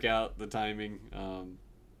didn't work out, the timing.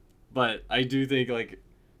 But I do think, like,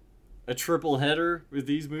 a triple header with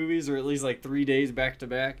these movies, or at least like 3 days back to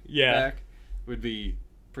back, would be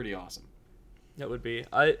pretty awesome. That would be.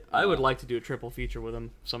 I would like to do a triple feature with them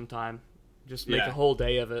sometime. Just make a whole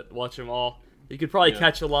day of it, watch them all. You could probably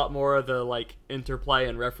catch a lot more of the, like, interplay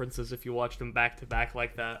and references if you watched them back to back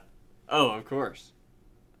like that. Oh, of course.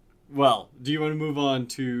 Well, do you want to move on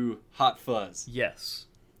to Hot Fuzz? Yes.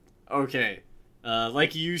 Okay.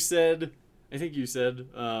 Like you said, I think you said,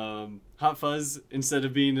 Hot Fuzz, instead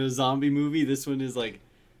of being a zombie movie, this one is like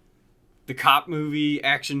the cop movie,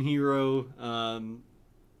 action hero,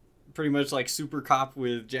 pretty much like Super Cop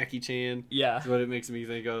with Jackie Chan. Yeah. That's what it makes me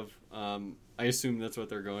think of. I assume that's what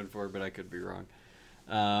they're going for, but I could be wrong.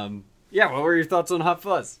 What were your thoughts on Hot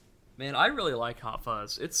Fuzz? Man, I really like Hot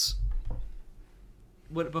Fuzz.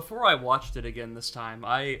 Before I watched it again this time,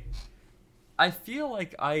 I feel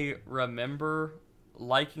like I remember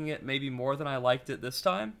liking it maybe more than I liked it this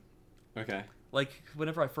time. Okay. Like,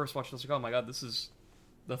 whenever I first watched it, I was like, oh my god, this is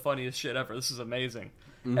the funniest shit ever. This is amazing.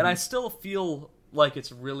 Mm-hmm. And I still feel like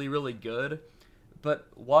it's really, really good. But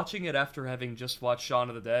watching it after having just watched Shaun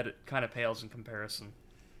of the Dead, it kind of pales in comparison.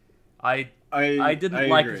 I didn't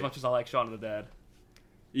like it as much as I like Shaun of the Dead.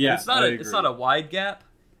 Yeah, it's not a wide gap,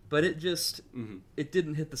 but it just it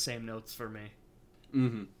didn't hit the same notes for me.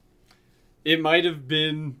 Mm-hmm. It might have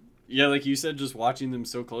been, like you said, just watching them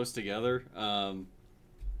so close together.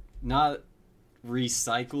 Not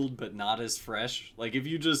recycled, but not as fresh. Like, if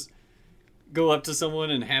you just go up to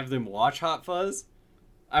someone and have them watch Hot Fuzz,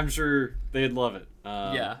 I'm sure they'd love it.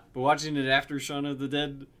 But watching it after Shaun of the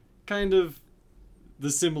Dead, kind of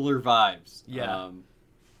the similar vibes. Yeah.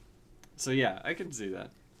 I can see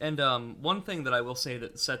that. And one thing that I will say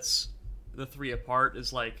that sets the three apart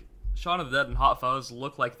is, like, Shaun of the Dead and Hot Fuzz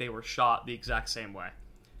look like they were shot the exact same way.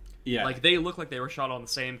 Yeah. Like, they look like they were shot on the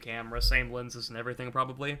same camera, same lenses and everything,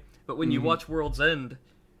 probably. But when you watch World's End,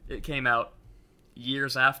 it came out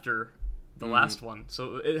years after the last one.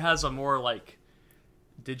 So it has a more, like,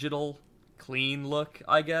 digital, clean look,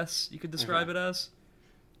 I guess you could describe it as.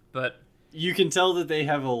 But you can tell that they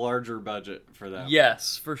have a larger budget for that.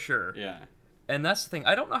 Yes, for sure. Yeah. And that's the thing.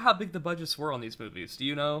 I don't know how big the budgets were on these movies. Do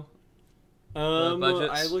you know?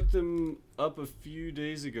 I looked them up a few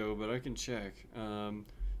days ago, but I can check.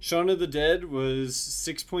 Shaun of the Dead was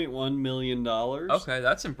 $6.1 million. Okay,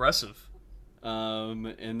 that's impressive.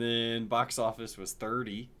 And then box office was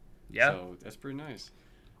 30. Yeah. So that's pretty nice.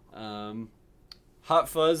 Hot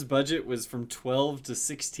Fuzz budget was from 12 to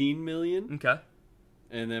 16 million. Okay.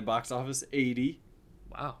 And then box office 80.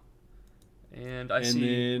 Wow. And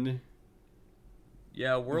then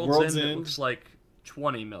yeah, World's End, it looks like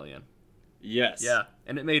 20 million. Yes. Yeah,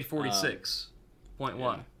 and it made 46.1.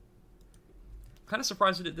 Yeah. Kind of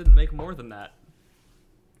surprised that it didn't make more than that.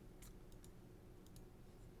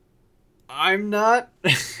 I'm not.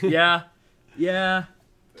 Yeah.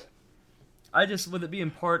 I just, with it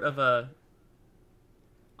being part of a...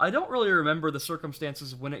 I don't really remember the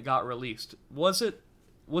circumstances when it got released. Was it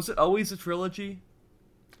always a trilogy?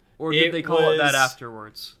 Or did they call it that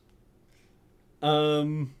afterwards?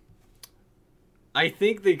 I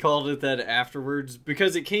think they called it that afterwards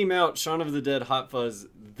because it came out Shaun of the Dead, Hot Fuzz,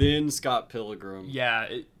 then Scott Pilgrim. Yeah,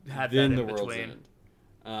 it had then that in The between.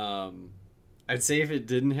 World's End. I'd say if it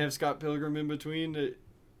didn't have Scott Pilgrim in between,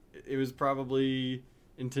 it was probably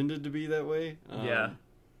intended to be that way. Yeah.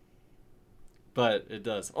 But it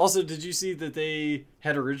does. Also, did you see that they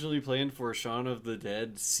had originally planned for a Shaun of the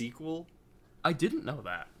Dead sequel? I didn't know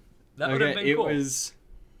that. That would have been cool.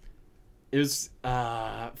 It was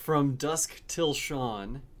From Dusk Till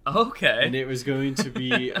Shaun. Okay. And it was going to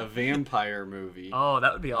be a vampire movie. Oh,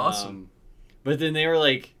 that would be awesome. But then they were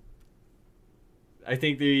like, I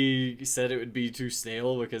think they said it would be too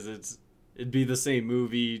stale because it'd be the same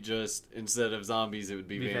movie, just instead of zombies, it would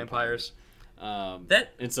be vampires.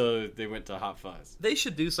 And so they went to Hot Fuzz. They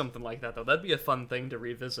should do something like that, though. That'd be a fun thing to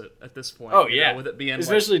revisit at this point. Oh, yeah. With it being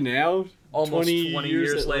especially now, almost 20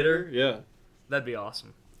 years later. Yeah. That'd be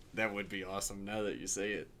awesome. That would be awesome now that you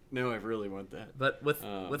say it. Now I really want that. But with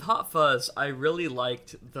Hot Fuzz, I really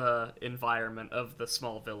liked the environment of the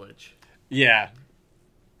small village. Yeah.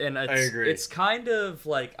 And I agree. It's kind of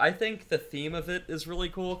like, I think the theme of it is really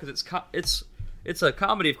cool because it's a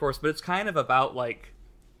comedy, of course, but it's kind of about like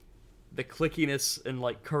the clickiness and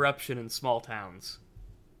like corruption in small towns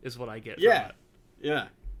is what I get from it. Yeah.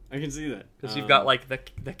 I can see that. Because you've got like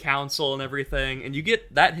the council and everything, and you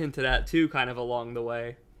get that hinted at too kind of along the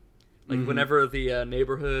way. Like whenever the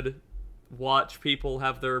neighborhood watch people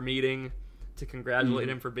have their meeting to congratulate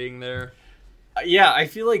him for being there. Yeah, I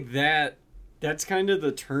feel like that's kind of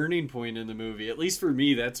the turning point in the movie. At least for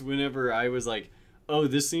me, that's whenever I was like, oh,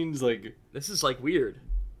 this is like weird.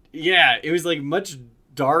 Yeah, it was like much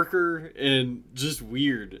darker and just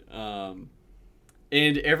weird. And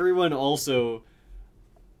everyone also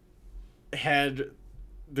had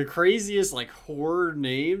the craziest like horror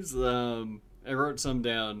names. I wrote some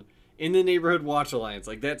down. In the Neighborhood Watch Alliance,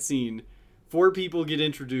 like that scene, 4 people get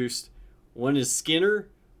introduced. One is Skinner,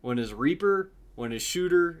 one is Reaper, one is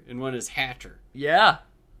Shooter, and one is Hatcher. Yeah.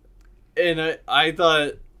 And I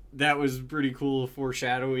thought that was pretty cool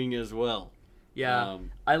foreshadowing as well. Yeah.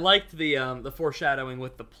 I liked the foreshadowing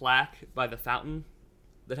with the plaque by the fountain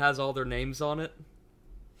that has all their names on it.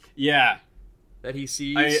 Yeah. That he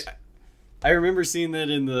sees. I remember seeing that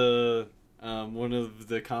in the one of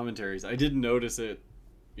the commentaries. I didn't notice it,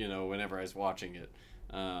 whenever I was watching it.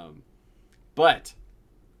 But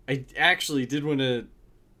I actually did want to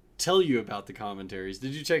tell you about the commentaries.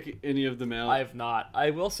 Did you check any of them out? I have not. I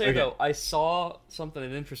will say, though, I saw something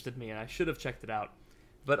that interested me, and I should have checked it out.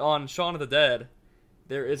 But on Shaun of the Dead,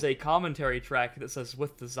 there is a commentary track that says,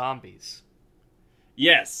 "With the zombies."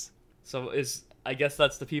 Yes. So I guess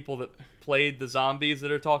that's the people that played the zombies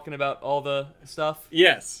that are talking about all the stuff?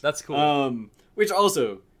 Yes. That's cool. Which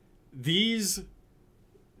also, these...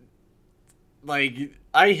 Like,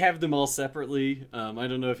 I have them all separately. I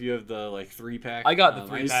don't know if you have the, 3-pack. I got the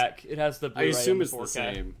 3-pack. It has the Blu-ray. I assume and it's 4K. the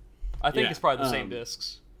same. I think it's probably the same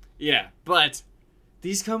discs. Yeah, but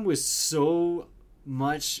these come with so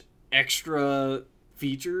much extra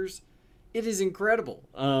features. It is incredible.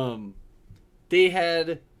 They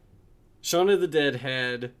had... Shaun of the Dead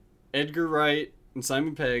had Edgar Wright and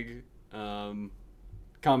Simon Pegg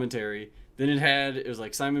commentary. Then it was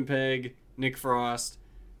like Simon Pegg, Nick Frost,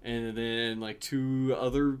 and then 2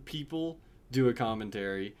 other people do a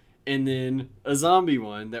commentary, and then a zombie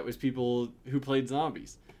one that was people who played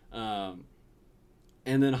zombies. And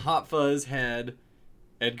then Hot Fuzz had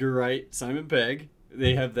Edgar Wright, Simon Pegg.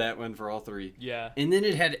 They have that one for all 3. Yeah. And then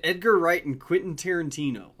it had Edgar Wright and Quentin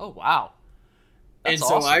Tarantino. Oh, wow. That's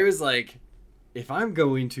awesome. I was like, if I'm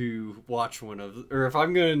going to watch or if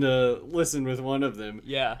I'm going to listen with one of them,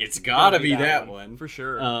 it's gotta be that one. For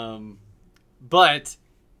sure. But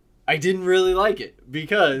I didn't really like it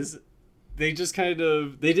because they just they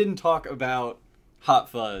didn't talk about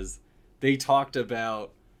Hot Fuzz. They talked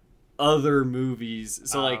about other movies.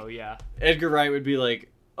 So Edgar Wright would be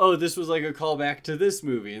like, oh, this was like a callback to this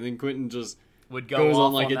movie. And then Quentin just would goes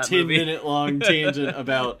on like a 10-minute long tangent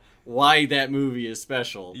about why that movie is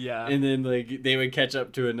special. Yeah. And then like they would catch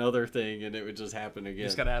up to another thing and it would just happen again.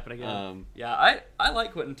 It's gotta happen again. Yeah, I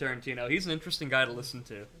like Quentin Tarantino. He's an interesting guy to listen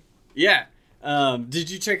to. Yeah.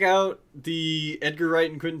 Did you check out the Edgar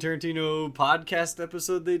Wright and Quentin Tarantino podcast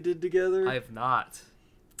episode they did together? I have not.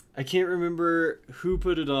 I can't remember who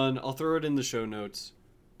put it on. I'll throw it in the show notes.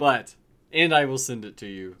 And I will send it to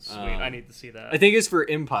you. Sweet, I need to see that. I think it's for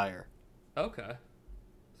Empire. Okay.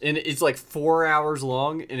 And it's like 4 hours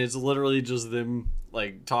long, and it's literally just them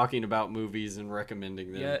like talking about movies and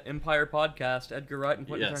recommending them. Yeah, Empire podcast, Edgar Wright and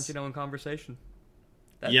Quentin Tarantino in conversation.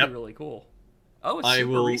 That'd be really cool. Oh, it's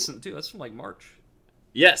super recent too. That's from like March.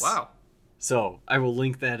 Yes. Wow. So I will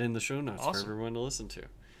link that in the show notes for everyone to listen to.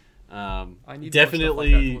 I need definitely more stuff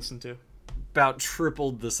like that to listen to. About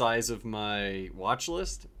tripled the size of my watch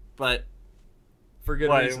list, but for good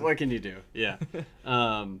reason. What can you do? Yeah.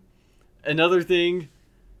 Another thing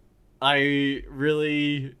I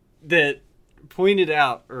really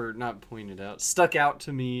stuck out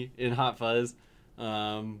to me in Hot Fuzz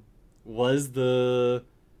was the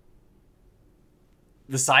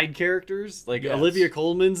side characters. Like Olivia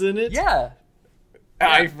Colman's in it. Yeah.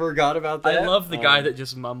 I forgot about that. I love the guy that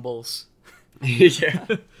just mumbles. Yeah.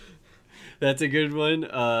 That's a good one.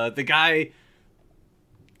 The guy,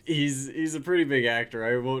 he's a pretty big actor.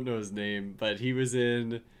 I won't know his name, but he was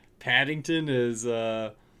in Paddington as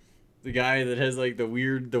the guy that has like the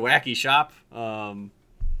wacky shop.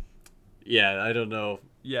 Yeah, I don't know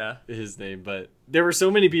his name, but there were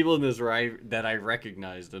so many people in this that I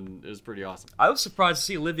recognized, and it was pretty awesome. I was surprised to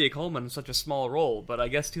see Olivia Colman in such a small role, but I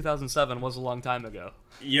guess 2007 was a long time ago.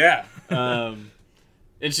 Yeah. And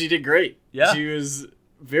she did great. Yeah. She was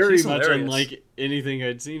very much unlike anything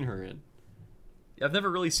I'd seen her in. I've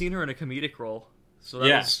never really seen her in a comedic role, so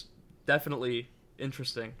that was definitely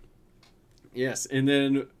interesting. Yes, and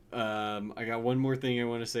then I got one more thing I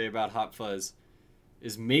want to say about Hot Fuzz.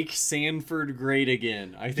 Is make Sanford great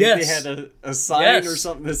again. I think they had a sign or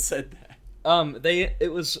something that said that.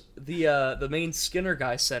 It was the main Skinner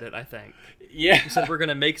guy said it, I think. Yeah. He said we're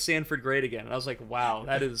gonna make Sanford great again. And I was like, wow,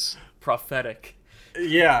 that is prophetic.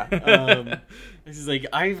 Yeah. He's like,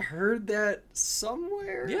 I've heard that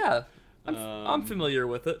somewhere. Yeah. I'm familiar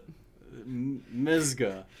with it.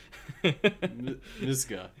 Mizga.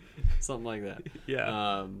 Mizga. Something like that.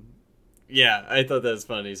 Yeah. Yeah, I thought that was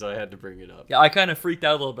funny, so I had to bring it up. Yeah, I kind of freaked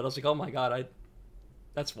out a little bit. I was like, "Oh my god,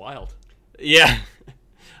 that's wild." Yeah,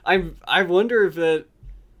 I wonder if that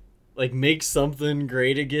like makes something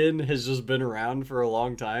great again has just been around for a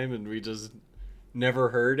long time and we just never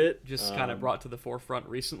heard it. Just kind of brought to the forefront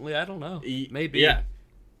recently. I don't know. Maybe. Yeah.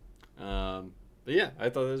 But yeah, I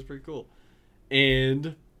thought that was pretty cool.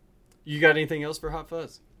 And you got anything else for Hot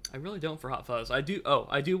Fuzz? I really don't for Hot Fuzz. I do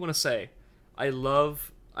want to say,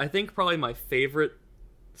 I think probably my favorite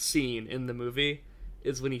scene in the movie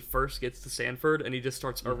is when he first gets to Sanford and he just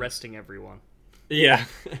starts arresting everyone. Yeah.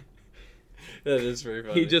 That is very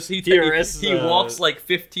funny. He walks like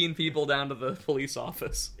 15 people down to the police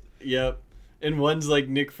office. Yep. And one's like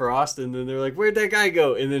Nick Frost, and then they're like, where'd that guy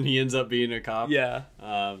go? And then he ends up being a cop. Yeah.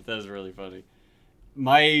 That was really funny.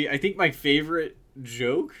 I think my favorite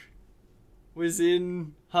joke was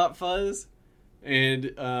in Hot Fuzz. And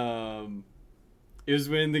it was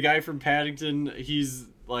when the guy from Paddington, he's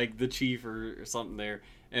like the chief or something there,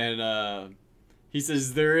 and he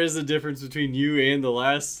says there is a difference between you and the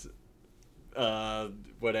last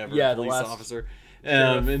police officer.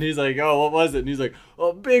 And he's like, oh, what was it? And he's like,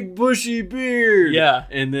 a big bushy beard. Yeah.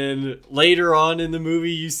 And then later on in the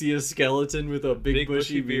movie, you see a skeleton with a big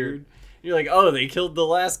bushy beard. You're like, oh, they killed the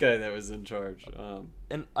last guy that was in charge.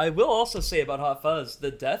 And I will also say about Hot Fuzz,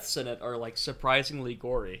 the deaths in it are like surprisingly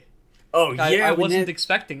gory. Oh, yeah. I wasn't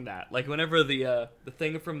expecting that. Like, whenever the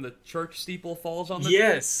thing from the church steeple falls on the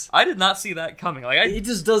dude, I did not see that coming. Like, he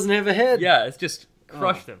just doesn't have a head. Yeah, it's just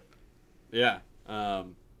crushed him. Yeah.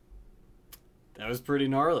 That was pretty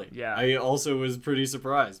gnarly. Yeah. I also was pretty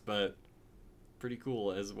surprised, but pretty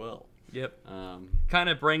cool as well. Yep. Kind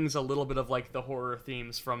of brings a little bit of, like, the horror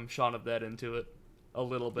themes from Shaun of the Dead into it. A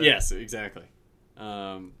little bit. Yes, exactly.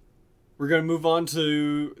 We're going to move on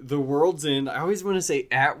to The World's End. I always want to say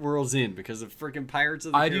At World's End because of freaking Pirates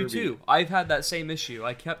of the Caribbean. I do too. I've had that same issue.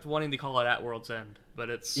 I kept wanting to call it At World's End,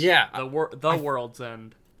 but it's The World's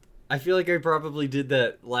End. I feel like I probably did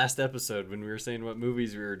that last episode when we were saying what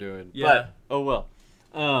movies we were doing. Yeah. But, oh well.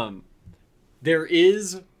 There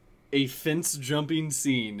is a fence jumping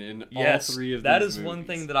scene in all three of these that is movies. One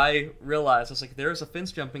thing that I realized. I was like, there's a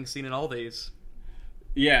fence jumping scene in all these.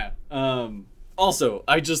 Yeah. Also,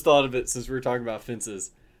 I just thought of it since we were talking about fences.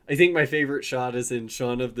 I think my favorite shot is in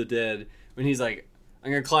Shaun of the Dead when he's like, I'm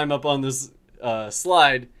going to climb up on this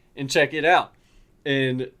slide, and check it out.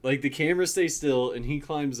 And like the camera stays still and he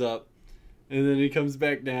climbs up and then he comes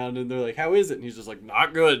back down and they're like, how is it? And he's just like,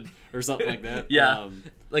 not good or something like that. Yeah.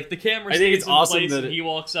 Like the camera stays in place and he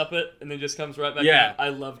walks up it and then just comes right back down. I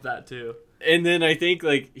loved that too. And then I think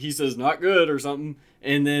like he says not good or something.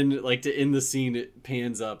 And then like to end the scene, it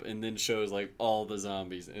pans up and then shows like all the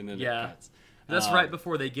zombies and then it cuts. That's right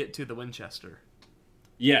before they get to the Winchester.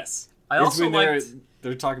 Yes. I also liked...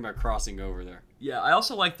 They're talking about crossing over there. Yeah, I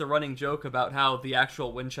also like the running joke about how the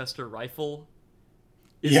actual Winchester rifle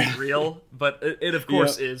isn't real, but it of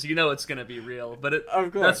course is. You know it's going to be real, but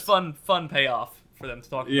of course. That's fun payoff for them to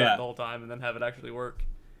talk about it the whole time and then have it actually work.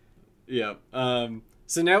 Yeah.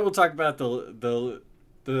 So now we'll talk about the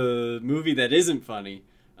movie that isn't funny.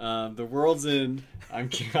 The World's End. I'm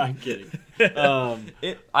kidding. I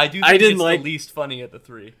do think it's the least funny of the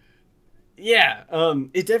three. Yeah,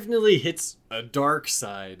 it definitely hits a dark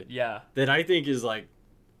side. Yeah. That I think is, like,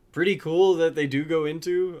 pretty cool that they do go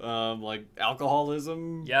into, like,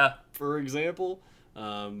 alcoholism. Yeah. For example.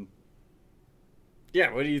 Yeah,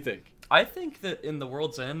 what do you think? I think that in The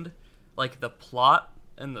World's End, like, the plot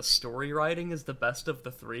and the story writing is the best of the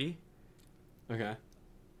three. Okay.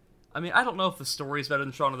 I mean, I don't know if the story's better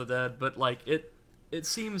than Shaun of the Dead, but, like, it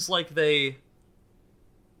seems like they...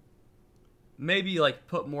 maybe, like,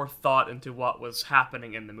 put more thought into what was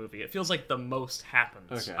happening in the movie. It feels like the most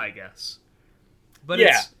happens, I guess. But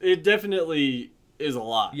yeah, it definitely is a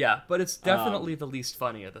lot. Yeah, but it's definitely the least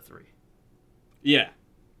funny of the three. Yeah.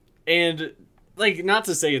 And, like, not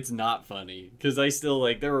to say it's not funny, because I still,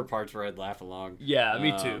 like, there were parts where I'd laugh along. Yeah,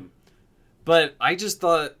 me too. But I just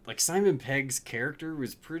thought, like, Simon Pegg's character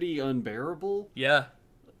was pretty unbearable. Yeah.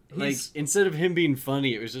 Like, instead of him being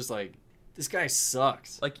funny, it was just like, this guy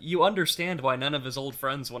sucks. Like, you understand why none of his old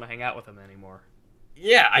friends want to hang out with him anymore.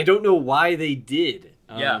 Yeah, I don't know why they did.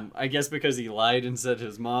 Yeah. I guess because he lied and said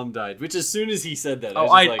his mom died. Which, as soon as he said that, I was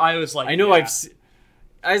like, I know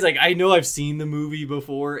I know I've seen the movie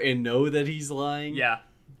before and know that he's lying. Yeah,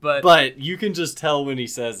 but you can just tell when he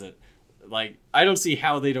says it. Like, I don't see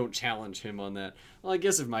how they don't challenge him on that. Well, I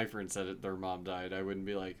guess if my friend said it, their mom died, I wouldn't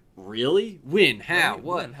be like, really? When? How?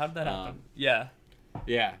 What? When? How did that happen? Yeah.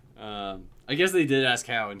 Yeah. I guess they did ask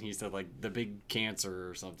how, and he said, like, the big cancer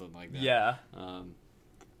or something like that. Yeah.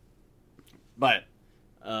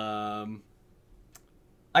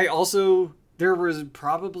 I also... There was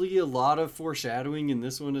probably a lot of foreshadowing in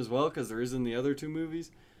this one as well, because there is in the other two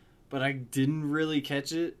movies. But I didn't really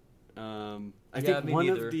catch it. I think one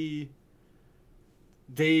of the...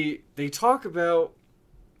 They talk about...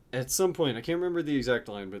 At some point, I can't remember the exact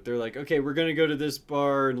line, but they're like, okay, we're going to go to this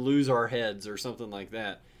bar and lose our heads or something like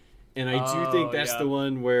that. And I do think that's the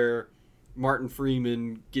one where Martin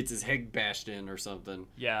Freeman gets his head bashed in or something.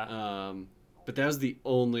 Yeah. But that was the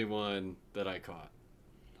only one that I caught.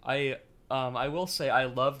 I will say I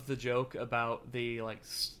loved the joke about the, like,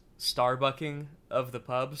 Starbucking of the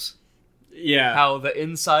pubs. Yeah. How the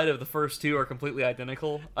inside of the first two are completely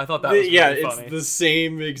identical. I thought that was really funny. It's the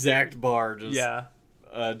same exact bar, just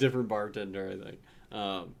a different bartender, I think.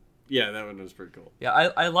 Yeah, that one was pretty cool. Yeah,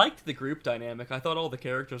 I liked the group dynamic. I thought all the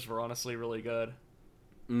characters were honestly really good.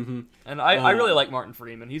 Mm-hmm. And I really like Martin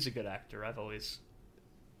Freeman. He's a good actor. I've always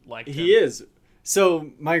liked him. He is.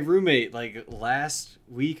 So my roommate, like last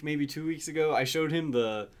week, maybe 2 weeks ago, I showed him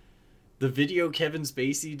the video Kevin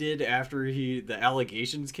Spacey did after the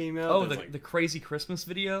allegations came out. Oh, the crazy Christmas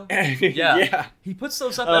video? Yeah. He puts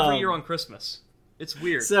those up every year on Christmas. It's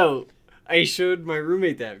weird. So I showed my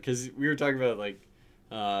roommate that because we were talking about like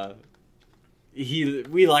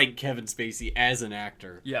we like Kevin Spacey as an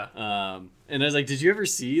actor. Yeah. And I was like, did you ever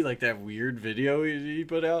see like that weird video he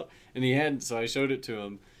put out? And he hadn't, so I showed it to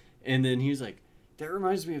him. And then he was like, that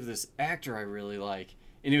reminds me of this actor I really like.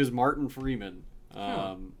 And it was Martin Freeman.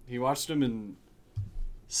 He watched him in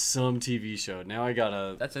some TV show. Now I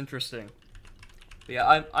gotta... That's interesting. But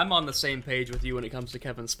yeah, I'm on the same page with you when it comes to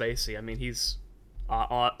Kevin Spacey. I mean, he's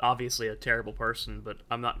obviously a terrible person, but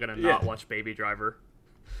I'm not gonna not watch Baby Driver.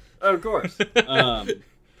 Of course.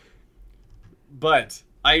 But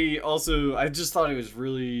I just thought it was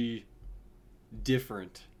really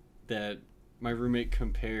different that my roommate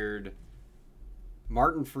compared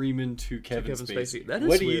Martin Freeman to Kevin Spacey. That is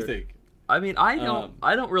what weird. Do you think? I mean, I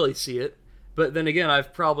don't really see it, but then again,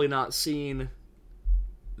 I've probably not seen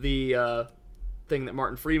the thing that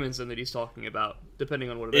Martin Freeman's in that he's talking about, depending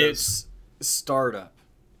on what it is. It's Startup.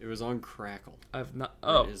 It was on Crackle. I've not.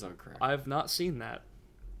 It is on Crackle. I've not seen that.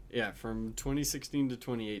 Yeah, from 2016 to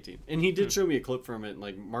 2018, and he did show me a clip from it.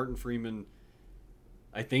 Like Martin Freeman,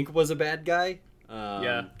 I think was a bad guy.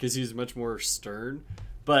 Because he was much more stern.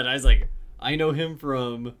 But I was like, I know him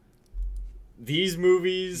from these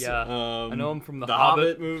movies. Yeah, I know him from the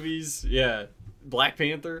Hobbit movies. Yeah, Black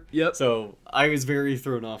Panther. Yep. So I was very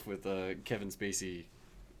thrown off with Kevin Spacey.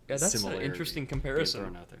 Yeah, that's an interesting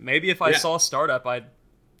comparison. Maybe if I Yeah. saw Startup, I'd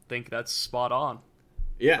think that's spot on.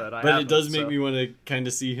 Yeah, but it does make so. me want to kind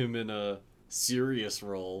of see him in a serious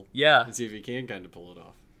role. Yeah. And see if he can kind of pull it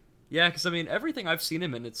off. Yeah, because, I mean, everything I've seen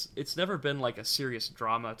him in, it's never been, like, a serious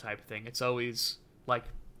drama type thing. It's always, like...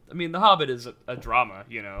 I mean, The Hobbit is a drama,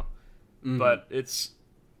 you know? Mm-hmm. But it's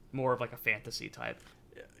more of, like, a fantasy type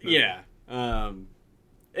movie. Yeah.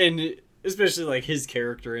 And especially, like, his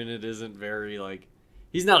character in it isn't very, like...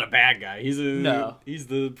 He's not a bad guy. He's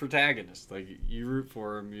the protagonist. Like, you root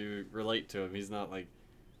for him, you relate to him. He's not, like...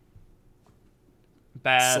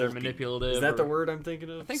 bad sulking. Or manipulative. Is that the word I'm thinking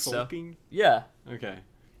of? I think sulking? so. Yeah. Okay.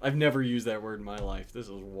 I've never used that word in my life. This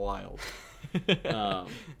is wild.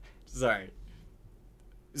 Sorry.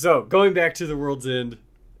 So, going back to The World's End,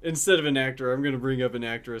 instead of an actor, I'm going to bring up an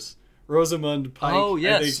actress. Rosamund Pike. Oh,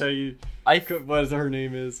 yes. I think what her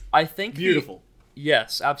name is. I think beautiful.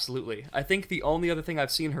 Yes, absolutely. I think the only other thing I've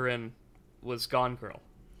seen her in was Gone Girl.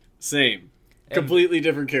 Same. Completely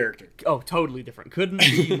different character. Oh, totally different. Couldn't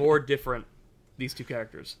be more different, these two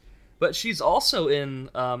characters. But she's also in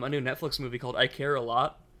a new Netflix movie called I Care a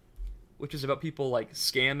Lot, which is about people, like,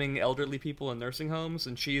 scamming elderly people in nursing homes,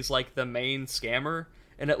 and she's, like, the main scammer,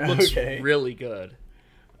 and it looks really good.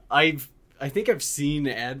 I think I've seen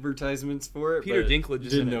advertisements for it, Peter but Dinklage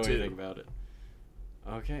is didn't in know it, too. anything about it.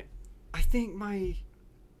 Okay. I think my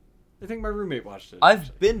roommate watched it.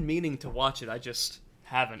 I've been meaning to watch it, I just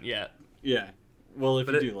haven't yet. Yeah. Well, if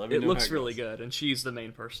but you do, let me know. It looks really good, and she's the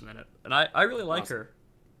main person in it. And I really like her.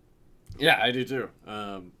 Yeah, I do too.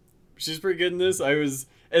 She's pretty good in this.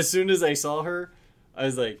 As soon as I saw her, I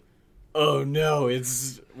was like, oh no,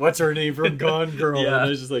 it's what's her name from Gone Girl? Yeah. And I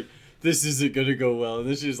was just like, this isn't gonna go well. And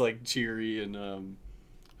then she's like cheery and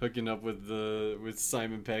hooking up with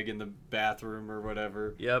Simon Pegg in the bathroom or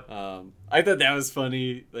whatever. Yep. I thought that was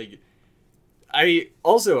funny. Like, I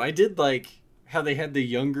did like how they had the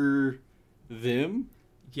younger them.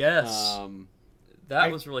 Yes.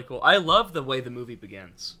 That was really cool. I love the way the movie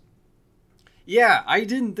begins. Yeah, I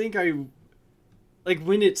didn't think like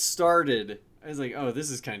when it started, I was like, oh,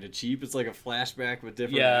 this is kind of cheap. It's like a flashback with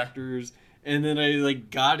different actors. And then I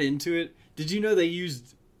like got into it. Did you know they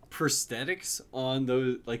used prosthetics on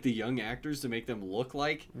those, like, the young actors to make them look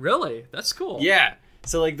like? Really? That's cool. Yeah.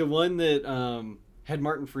 So like the one that had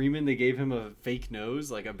Martin Freeman, they gave him a fake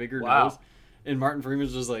nose, like a bigger nose. And Martin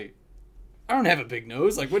Freeman's just like, I don't have a big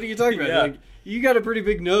nose. Like, what are you talking about? Like, you got a pretty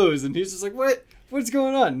big nose. And he's just like, what's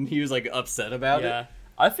going on? And he was like upset about it. Yeah.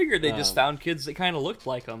 I figured they just found kids that kind of looked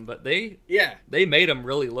like them, but they made them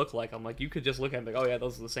really look like them. Like, you could just look at them like, oh yeah,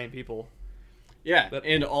 those are the same people. Yeah, but,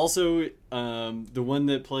 and also the one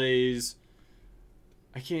that plays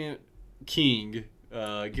King,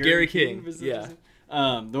 Gary King. Yeah.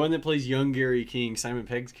 The one that plays young Gary King, Simon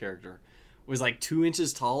Pegg's character, was like 2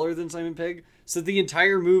 inches taller than Simon Pegg. So the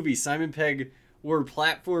entire movie, Simon Pegg wore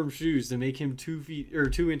platform shoes to make him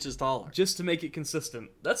 2 inches taller, just to make it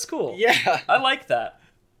consistent. That's cool. Yeah, I like that.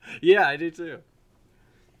 Yeah, I do too.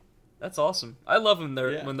 That's awesome. I love when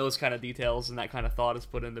those kind of details and that kind of thought is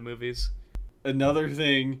put into movies. Another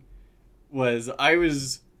thing was I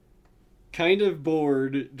was kind of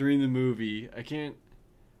bored during the movie. I think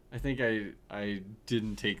I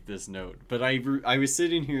didn't take this note, but I was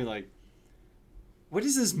sitting here like, what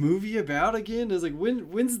is this movie about again? I was like,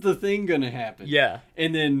 when's the thing gonna happen? Yeah.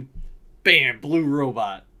 And then, bam, blue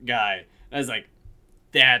robot guy. I was like,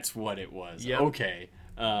 that's what it was. Yep. Okay.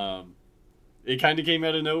 It kind of came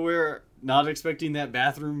out of nowhere. Not expecting that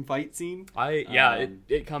bathroom fight scene.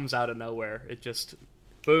 It comes out of nowhere. It just,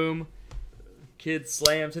 boom, kid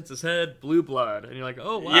slams, hits his head, blue blood, and you're like,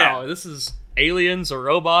 oh wow, this is aliens or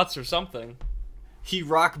robots or something. He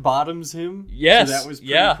rock bottoms him. Yes, so that was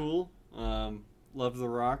pretty cool. Love the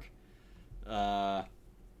Rock.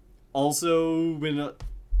 Also, when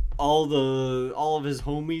all of his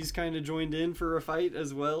homies kind of joined in for a fight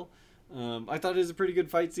as well. I thought it was a pretty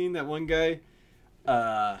good fight scene. That one guy,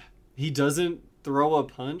 he doesn't throw a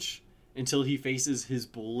punch until he faces his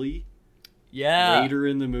bully. Yeah. Later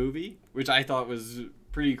in the movie, which I thought was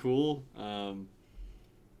pretty cool.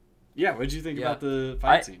 Yeah, what did you think about the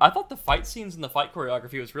fight scene? I thought the fight scenes and the fight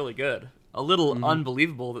choreography was really good. A little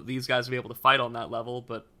unbelievable that these guys would be able to fight on that level,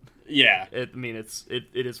 but yeah, it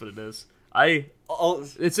is what it is.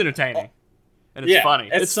 It's entertaining and it's funny.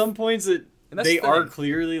 At some points, they are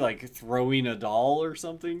clearly like throwing a doll or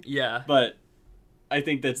something. Yeah, but I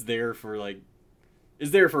think that's there for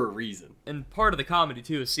is there for a reason. And part of the comedy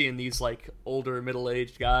too is seeing these like older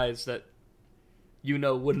middle-aged guys that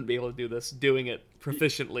wouldn't be able to do this, doing it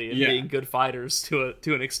proficiently and being good fighters to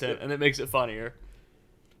an extent, and it makes it funnier.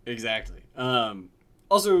 Exactly.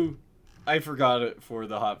 Also, I forgot it for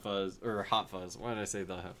the Hot Fuzz. Why did I say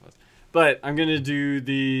the Hot Fuzz? But I'm going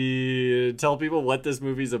to tell people what this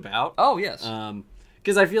movie's about. Oh, yes.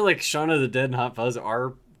 Because I feel like Shaun of the Dead and Hot Fuzz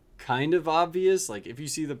are kind of obvious. Like, if you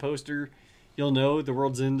see the poster, you'll know The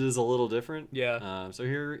World's End is a little different. Yeah. So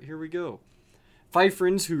here we go. 5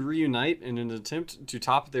 friends who reunite in an attempt to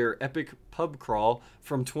top their epic pub crawl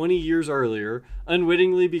from 20 years earlier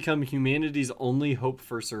unwittingly become humanity's only hope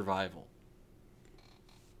for survival.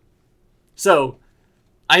 So,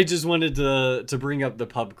 I just wanted to bring up the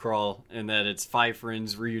pub crawl and that it's 5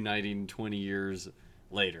 friends reuniting 20 years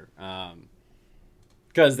later.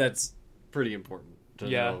 Because that's pretty important to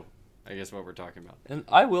know, I guess, what we're talking about. And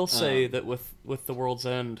I will say that with The World's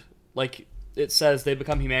End, like it says they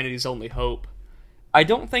become humanity's only hope. I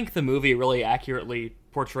don't think the movie really accurately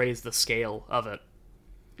portrays the scale of it.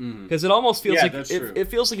 Because it almost feels like it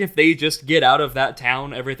feels like if they just get out of that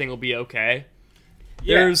town, everything will be okay.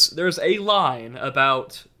 Yeah. There's a line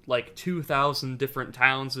about like 2,000 different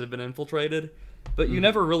towns that have been infiltrated, but you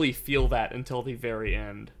never really feel that until the very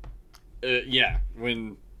end.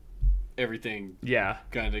 When everything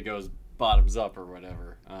kind of goes bottoms up or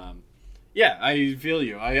whatever. I feel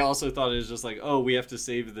you. I also thought it was just like, oh, we have to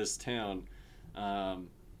save this town.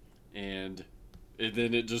 And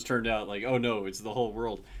then it just turned out like, oh no, it's the whole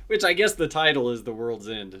world. Which I guess the title is The World's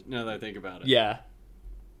End, now that I think about it. Yeah.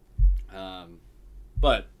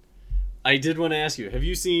 But I did want to ask you, have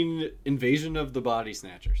you seen Invasion of the Body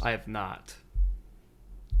Snatchers? I have not.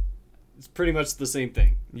 It's pretty much the same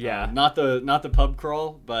thing. Yeah. Not the pub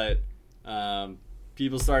crawl, but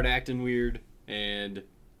people start acting weird, and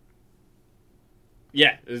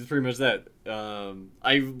yeah, it's pretty much that.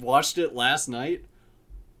 I watched it last night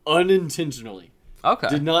unintentionally. Okay.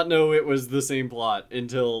 Did not know it was the same plot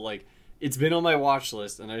until like it's been on my watch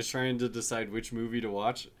list, and I was trying to decide which movie to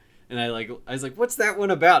watch, and I was like, what's that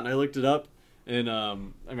one about? And I looked it up, and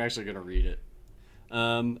I'm actually gonna read it.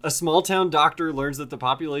 A small town doctor learns that the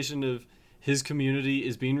population of his community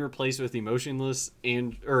is being replaced with emotionless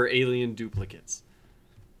or alien duplicates.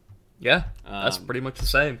 Yeah, that's pretty much the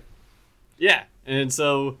same. Yeah, and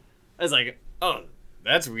so I was like, oh,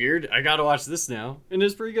 that's weird. I gotta watch this now. And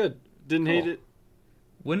it's pretty good. Didn't hate it.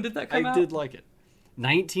 When did that come out? I did like it.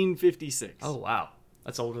 1956. Oh, wow.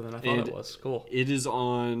 That's older than I thought it was. Cool. It is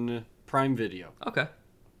on Prime Video. Okay.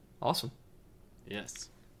 Awesome. Yes.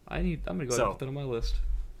 I'm gonna go ahead and put that on my list.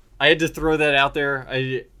 I had to throw that out there.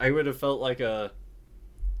 I would have felt like a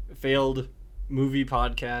failed movie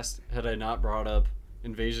podcast had I not brought up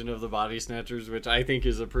Invasion of the Body Snatchers, which I think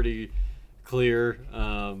is a pretty clear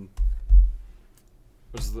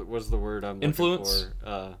what's the word I'm looking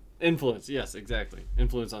for? Influence. Yes, exactly.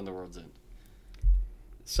 Influence on The World's End.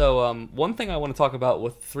 So one thing I want to talk about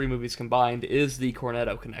with 3 movies combined is the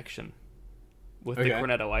Cornetto connection with the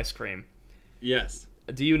Cornetto ice cream. Yes.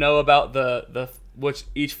 Do you know about the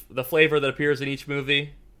flavor that appears in each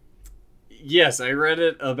movie? Yes, I read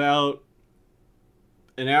it about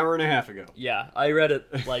an hour and a half ago. Yeah, I read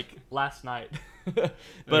it like last night.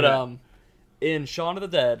 But in Shaun of the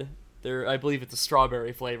Dead, I believe it's a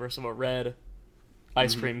strawberry flavor, so a red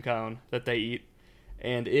ice cream cone that they eat,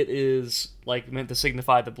 and it is like meant to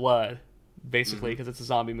signify the blood, basically, because it's a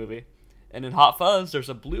zombie movie. And in Hot Fuzz, there's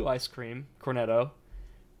a blue ice cream, Cornetto,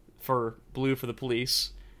 for blue for the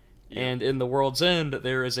police. Yeah. And in The World's End,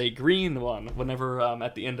 there is a green one. Whenever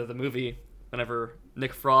at the end of the movie, whenever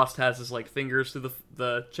Nick Frost has his like fingers through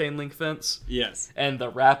the chain link fence, yes, and the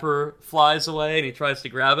wrapper flies away and he tries to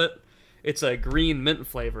grab it, it's a green mint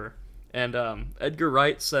flavor. And Edgar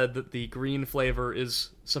Wright said that the green flavor is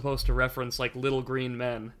supposed to reference like little green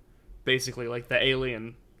men, basically like the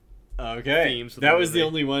alien themes. That was the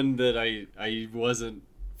only one that I wasn't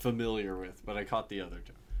familiar with, but I caught the other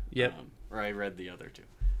two. Yep. Or I read the other two.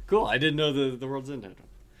 Cool. I didn't know the World's End had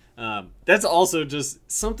one. That's also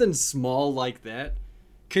just something small like that,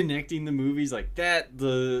 connecting the movies like that,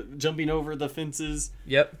 the jumping over the fences.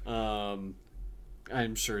 Yep. I'm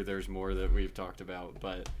sure there's more that we've talked about,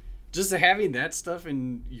 but just having that stuff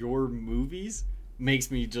in your movies makes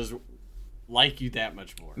me just like you that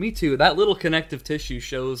much more. Me too. That little connective tissue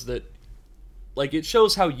shows that, like, it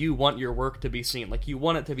shows how you want your work to be seen. Like, you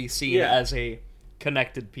want it to be seen as a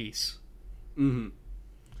connected piece. Mm-hmm.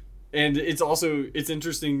 And it's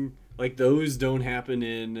interesting, like, those don't happen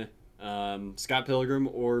in Scott Pilgrim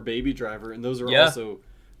or Baby Driver, and those are also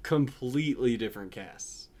completely different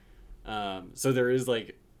casts. So there is,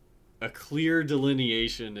 like, a clear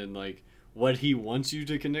delineation in like what he wants you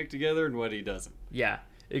to connect together and what he doesn't. Yeah.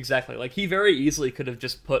 Exactly. Like, he very easily could have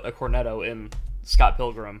just put a cornetto in Scott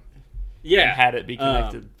Pilgrim. Yeah. And had it be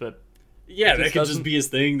connected, but... Yeah, that could just be his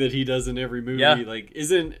thing that he does in every movie. Yeah. Like,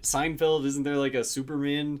 isn't there like a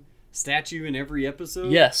Superman statue in every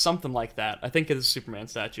episode? Yeah, something like that. I think it's a Superman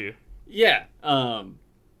statue. Yeah.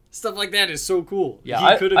 Stuff like that is so cool.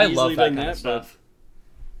 Yeah, he could have easily love that done kind that of stuff.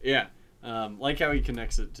 Yeah. Like how he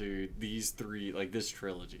connects it to these three, like this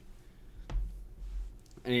trilogy.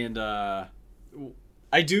 And I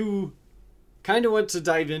do kind of want to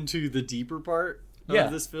dive into the deeper part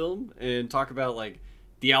of this film and talk about like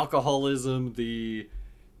the alcoholism, the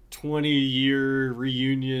 20-year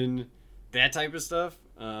reunion, that type of stuff.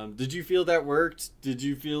 Did you feel that worked? Did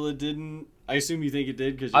you feel it didn't? I assume you think it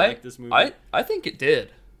did because you like this movie. I think it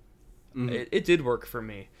did. Mm-hmm. It did work for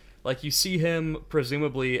me. Like, you see him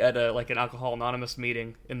presumably at an Alcohol Anonymous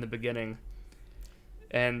meeting in the beginning,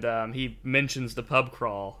 and he mentions the pub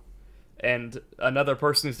crawl, and another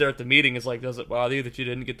person who's there at the meeting is like, "Does it bother you that you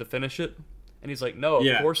didn't get to finish it?" And he's like, "No,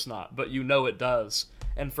 of course not, but you know it does."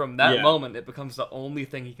 And from that moment, it becomes the only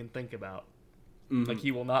thing he can think about. Mm-hmm. Like,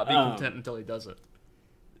 he will not be content until he does it.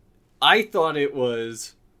 I thought it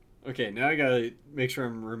was... Okay, now I gotta make sure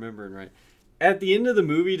I'm remembering right. At the end of the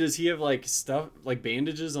movie, does he have, like, stuff, like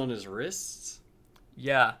bandages on his wrists?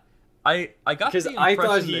 Yeah. I got the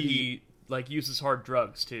impression that he, like, uses hard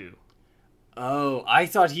drugs, too. Oh, I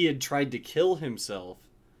thought he had tried to kill himself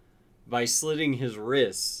by slitting his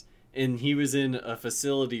wrists, and he was in a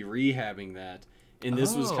facility rehabbing that. And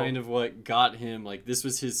this was kind of what got him, like, this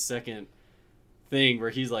was his second thing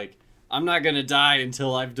where he's like, I'm not gonna die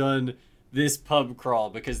until I've done this pub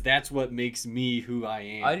crawl because that's what makes me who I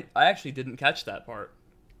am. I actually didn't catch that part.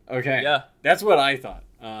 Okay. Yeah. That's what I thought.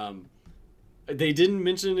 They didn't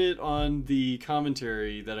mention it on the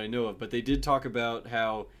commentary that I know of, but they did talk about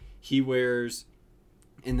how he wears,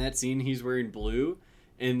 in that scene, he's wearing blue,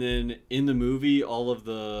 and then in the movie, all of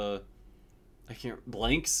the...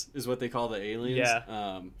 blanks is what they call the aliens.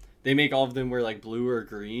 Yeah. They make all of them wear like blue or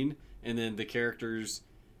green, and then the characters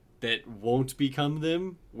that won't become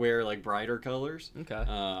them wear like brighter colors. Okay.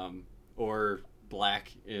 Or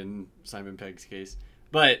black in Simon Pegg's case.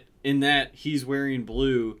 But in that, he's wearing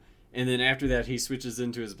blue, and then after that he switches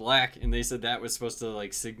into his black, and they said that was supposed to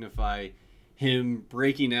like signify him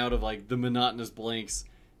breaking out of like the monotonous blanks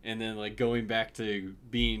and then like going back to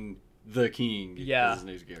being the king. Yeah. His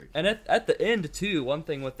name's Gary. And at the end, too, one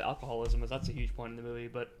thing with the alcoholism is that's a huge point in the movie,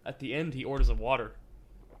 but at the end, he orders a water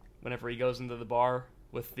whenever he goes into the bar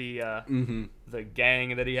with the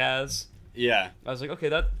gang that he has. Yeah. I was like,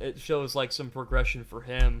 okay, it shows, like, some progression for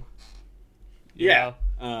him. You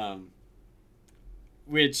know?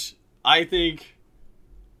 Which I think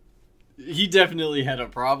he definitely had a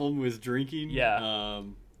problem with drinking. Yeah.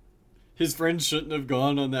 His friends shouldn't have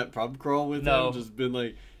gone on that pub crawl with him. Just been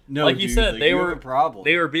like, no, like you dude, said, like, they you were have a problem.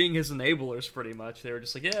 They were being his enablers pretty much. They were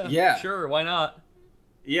just like, yeah, sure, why not?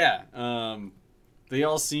 Yeah. They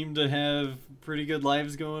all seem to have pretty good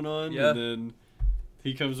lives going on, and then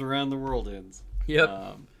he comes around, the world ends.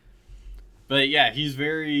 Yep. But yeah, he's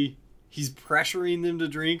pressuring them to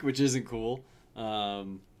drink, which isn't cool.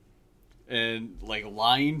 And like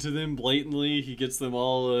lying to them blatantly, he gets them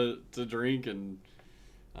all to drink, and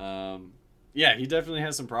yeah, he definitely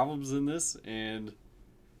has some problems in this, and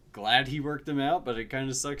glad he worked them out, but it kind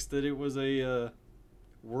of sucks that it was a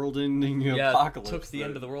world-ending apocalypse. It took the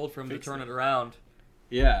end of the world for him to turn it around.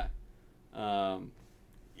 Yeah.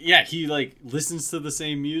 Yeah, he like listens to the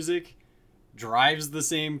same music, drives the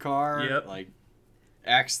same car, like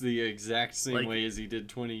acts the exact same way as he did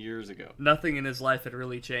 20 years ago. Nothing in his life had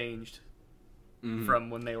really changed from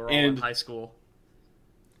when they were all in high school.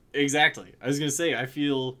 Exactly. I was going to say, I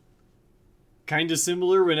feel kind of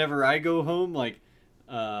similar whenever I go home. Like,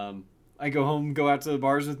 I go home, go out to the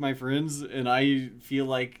bars with my friends, and I feel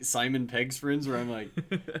like Simon Pegg's friends, where I'm like,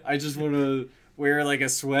 I just want to wear like a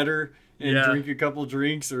sweater and drink a couple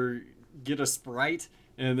drinks or get a Sprite,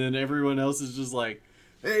 and then everyone else is just like,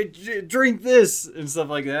 hey, drink this and stuff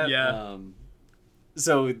like that. Yeah.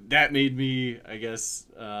 So that made me, I guess,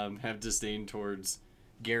 have disdain towards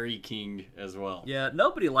Gary King as well. Yeah,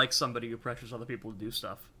 nobody likes somebody who pressures other people to do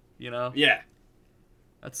stuff, you know? Yeah.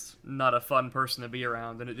 That's not a fun person to be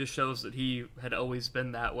around, and it just shows that he had always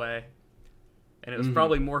been that way. And it was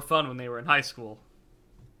probably more fun when they were in high school.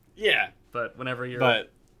 Yeah. But whenever you're...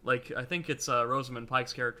 like, I think it's Rosamund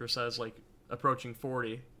Pike's character says, like, approaching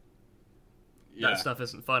 40. Yeah. That stuff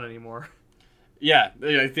isn't fun anymore. Yeah,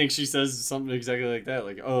 I think she says something exactly like that.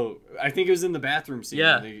 Like, oh, I think it was in the bathroom scene.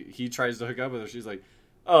 Yeah. He tries to hook up with her. She's like,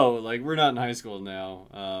 oh, like, we're not in high school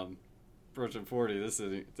now. Approaching 40,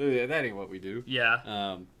 that ain't what we do.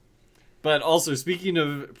 Yeah. But also, speaking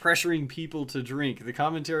of pressuring people to drink, the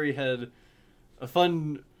commentary had a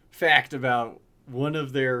fun fact about one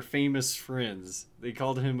of their famous friends. They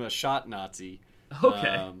called him a shot Nazi.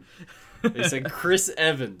 Okay. They said Chris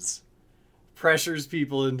Evans pressures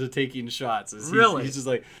people into taking shots. Really? He's just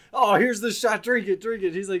like, oh, here's the shot, drink it.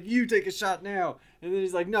 He's like, you take a shot now. And then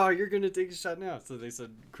he's like, no, you're going to take a shot now. So they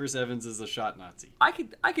said Chris Evans is a shot Nazi. I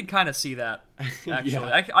could kind of see that, actually.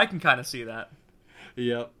 Yeah. I can kind of see that.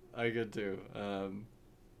 Yep, I could too.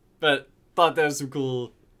 But thought that was some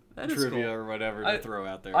cool trivia cool. or whatever to throw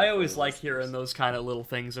out there. I always like hearing those kind of little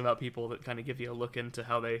things about people that kind of give you a look into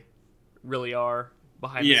how they really are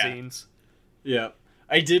behind the scenes. Yeah.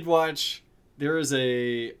 I did watch, there was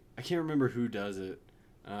I can't remember who does it,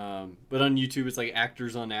 but on YouTube it's like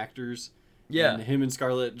Actors on Actors. Yeah. And him and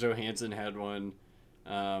Scarlett Johansson had one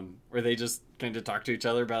where they just kind of talked to each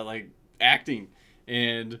other about like acting.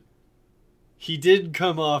 And he did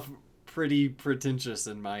come off pretty pretentious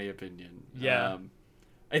in my opinion. Yeah.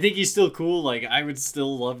 I think he's still cool. Like, I would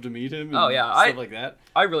still love to meet him and stuff like that.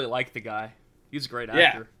 I really like the guy. He's a great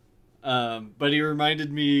actor. Yeah. But he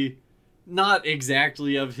reminded me not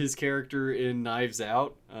exactly of his character in Knives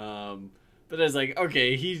Out. But I was like,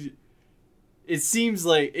 okay, it seems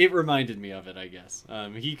like it reminded me of it, I guess.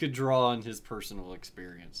 He could draw on his personal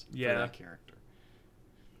experience for that character.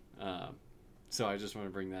 So I just want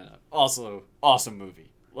to bring that up. Also, awesome movie.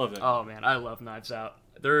 Love that. Oh, man, I love Knives Out.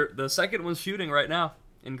 The second one's shooting right now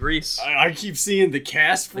in Greece. I keep seeing the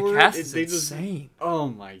cast for it. The cast is insane. Oh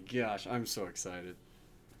my gosh, I'm so excited.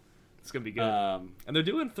 It's going to be good. And they're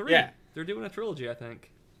doing 3. Yeah. They're doing a trilogy, I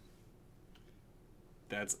think.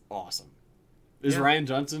 That's awesome. Is Rian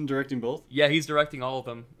Johnson directing both? Yeah, he's directing all of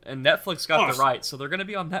them. And Netflix got the rights, so they're going to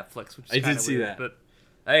be on Netflix, which is kind of weird. I did see that. But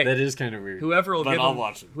hey, that is kind of weird. Whoever will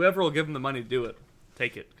give them the money to do it,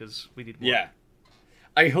 take it, because we need more. Yeah.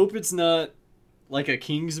 I hope it's not like a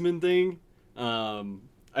Kingsman thing.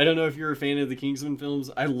 I don't know if you're a fan of the Kingsman films.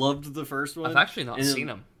 I loved the first one. I've actually not seen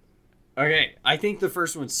them. Okay, I think the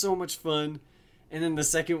first one's so much fun, and then the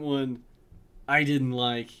second one I didn't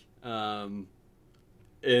like, and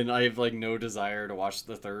I have like no desire to watch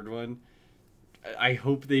the third one. I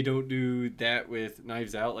hope they don't do that with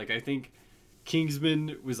Knives Out. Like, I think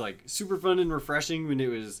Kingsman was like super fun and refreshing when it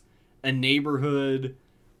was a neighborhood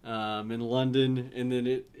in London, and then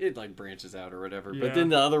it like branches out or whatever. Yeah. But then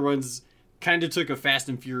the other ones kind of took a Fast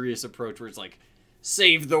and Furious approach where it's like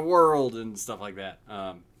save the world and stuff like that.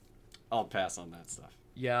 I'll pass on that stuff.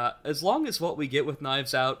 Yeah, as long as what we get with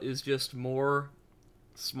Knives Out is just more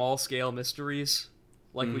small scale mysteries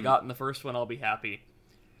like we got in the first one, I'll be happy.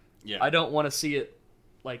 Yeah, I don't want to see it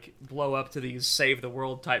like blow up to these save the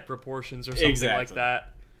world type proportions or something like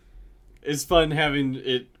that. It's fun having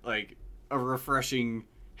it like a refreshing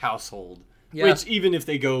household. Yeah. Which even if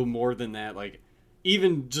they go more than that, like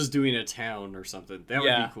even just doing a town or something, that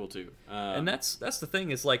would be cool too. And that's the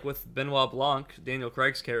thing is like with Benoit Blanc, Daniel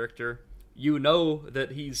Craig's character, you know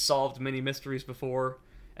that he's solved many mysteries before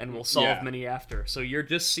and will solve many after. So you're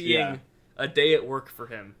just seeing a day at work for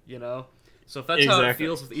him, you know? So if that's how it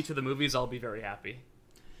feels with each of the movies, I'll be very happy.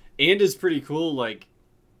 And it's pretty cool, like,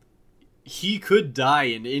 he could die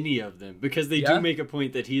in any of them because they do make a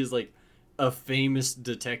point that he is like a famous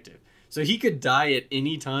detective. So he could die at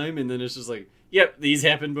any time, and then it's just like, yep, these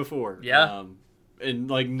happened before. Yeah. And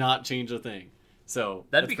like not change a thing. So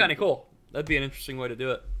that'd be kind of cool. That'd be an interesting way to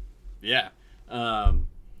do it. Yeah.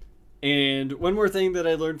 And one more thing that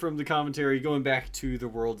I learned from the commentary, going back to The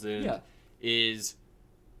World's End, is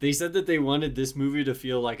they said that they wanted this movie to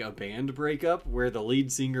feel like a band breakup where the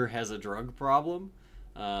lead singer has a drug problem.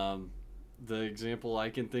 The example I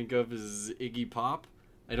can think of is Iggy Pop.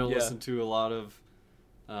 I don't listen to a lot of,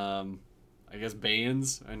 I guess,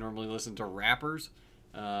 bands. I normally listen to rappers,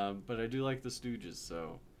 but I do like the Stooges,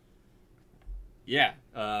 so... Yeah.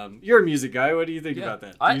 You're a music guy. What do you think about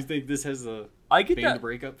that? Do you think this has a band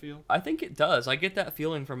breakup feel? I think it does. I get that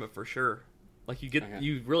feeling from it for sure. Like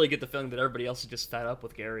you really get the feeling that everybody else is just fed up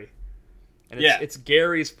with Gary. And it's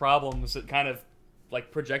Gary's problems that kind of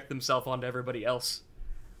like project themselves onto everybody else.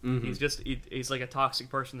 Mm-hmm. He's like a toxic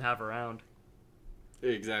person to have around.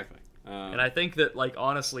 Exactly. And I think that like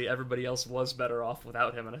honestly everybody else was better off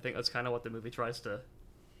without him, and I think that's kind of what the movie tries to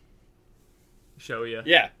show you.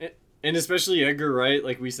 Yeah. And especially Edgar Wright,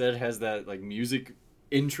 like we said, has that like music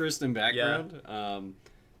interest and background. Yeah.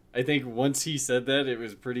 I think once he said that, it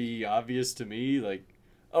was pretty obvious to me, like,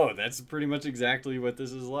 oh, that's pretty much exactly what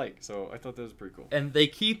this is like. So I thought that was pretty cool. And they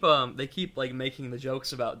keep like making the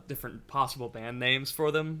jokes about different possible band names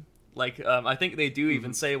for them. Like I think they do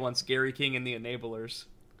even say once Gary King and the Enablers.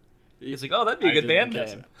 It's like, oh, that'd be a good band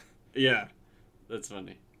name. Yeah, that's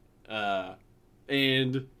funny.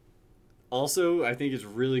 And also, I think it's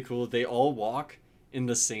really cool that they all walk in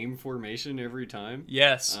the same formation every time.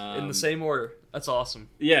 Yes, in the same order. That's awesome.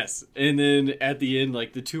 Yes, and then at the end,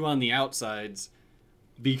 like the two on the outsides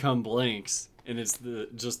become blanks, and it's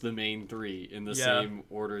just the main three in the same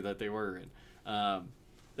order that they were in.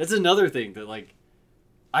 That's another thing that like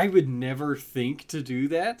I would never think to do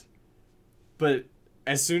that, but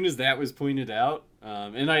as soon as that was pointed out,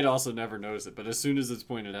 and I'd also never noticed it, but as soon as it's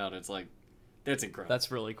pointed out, it's like that's incredible. That's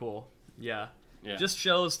really cool. Yeah. Just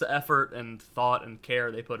shows the effort and thought and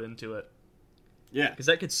care they put into it. Yeah. Because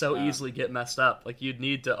that could so easily get messed up. Like, you'd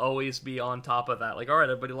need to always be on top of that. Like, all right,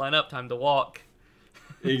 everybody line up, time to walk.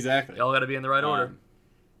 Exactly. Y'all got to be in the right order.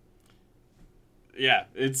 Yeah,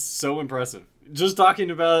 it's so impressive. Just talking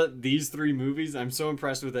about these three movies, I'm so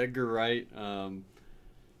impressed with Edgar Wright.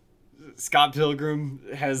 Scott Pilgrim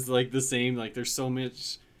has, like, the same, like, there's so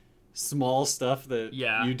much small stuff that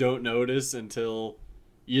you don't notice until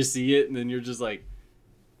you see it, and then you're just like,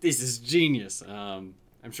 this is genius. I'm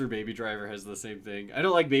sure Baby Driver has the same thing. I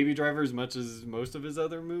don't like Baby Driver as much as most of his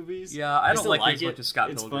other movies. Yeah, I don't like it as much as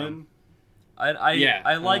Scott Pilgrim. It's fun.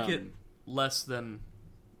 I like it less than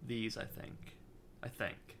these, I think.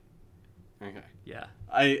 Okay. Yeah.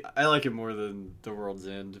 I like it more than The World's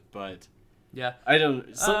End, but yeah. I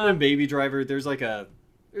don't something in Baby Driver, there's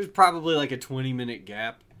probably like a 20-minute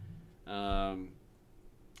gap.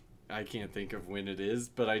 I can't think of when it is,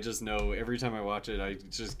 but I just know every time I watch it, I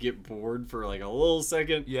just get bored for like a little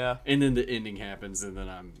second. Yeah. And then the ending happens, and then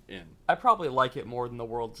I'm in. I probably like it more than The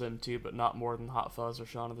World's End too, but not more than Hot Fuzz or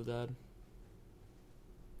Shaun of the Dead.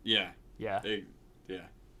 Yeah. Yeah. Yeah.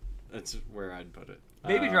 That's where I'd put it.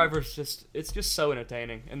 Baby Driver's it's just so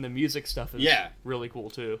entertaining, and the music stuff is really cool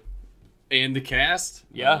too. And the cast.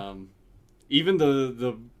 Yeah. Even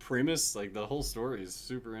the premise, like the whole story is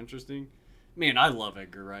super interesting. Man, I love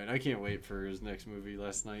Edgar Wright. I can't wait for his next movie,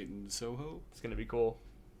 Last Night in Soho. It's going to be cool.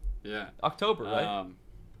 Yeah. October, right? I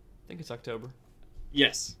think it's October.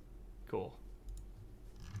 Yes. Cool.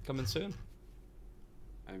 Coming soon?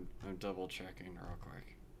 I'm double checking real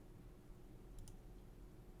quick.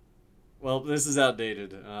 Well, this is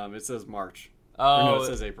outdated. It says March. Oh. No, it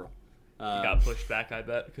says April. It got pushed back, I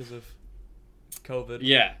bet, because of COVID.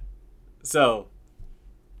 Yeah. So,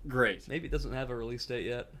 great. Maybe it doesn't have a release date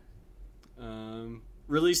yet.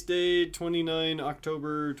 Release date 29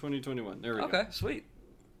 October 2021. There we go. Okay, sweet.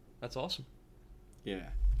 That's awesome. Yeah.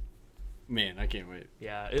 Man, I can't wait.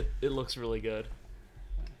 Yeah, it looks really good.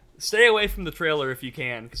 Stay away from the trailer if you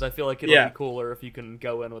can, because I feel like it'll be cooler if you can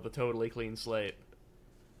go in with a totally clean slate.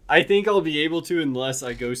 I think I'll be able to unless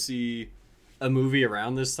I go see a movie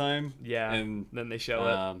around this time. Yeah, and then they show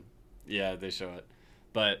it. Yeah, they show it.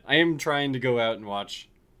 But I am trying to go out and watch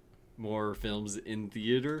more films in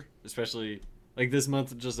theater, especially like this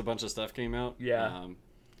month just a bunch of stuff came out. Yeah.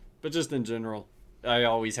 But just in general, I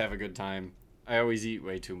always have a good time. I always eat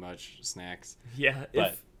way too much snacks. Yeah,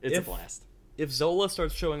 but it's a blast. If Zola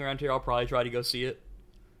starts showing around here, I'll probably try to go see it.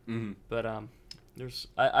 Mm-hmm. But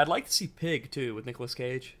I'd like to see Pig too with Nicolas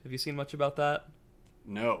Cage. Have you seen much about that?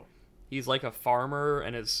 No. He's like a farmer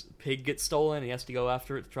and his pig gets stolen and he has to go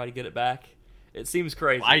after it to try to get it back. It seems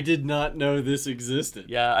crazy. I did not know this existed.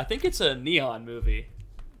 Yeah, I think it's a Neon movie.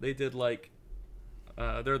 They did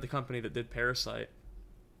they're the company that did Parasite.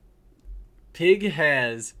 Pig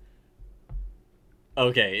has...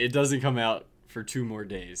 Okay, it doesn't come out for 2 more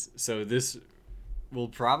days. So this will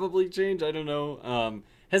probably change. I don't know.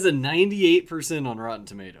 Has a 98% on Rotten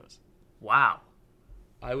Tomatoes. Wow.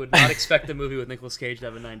 I would not expect a movie with Nicolas Cage to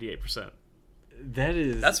have a 98%.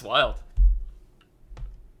 That's wild.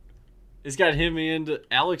 It's got him and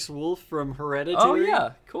Alex Wolff from Hereditary. Oh,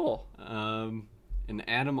 yeah. Cool. And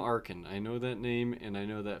Adam Arkin. I know that name, and I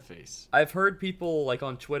know that face. I've heard people like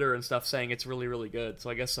on Twitter and stuff saying it's really, really good,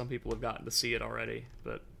 so I guess some people have gotten to see it already.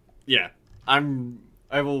 But yeah, I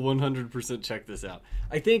will 100% check this out.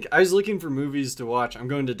 I think I was looking for movies to watch. I'm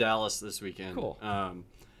going to Dallas this weekend. Cool. I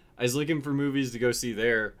was looking for movies to go see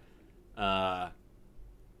there. And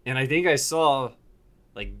I think I saw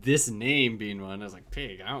like this name being one. I was like,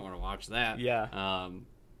 Pig, I don't want to watch that. Yeah.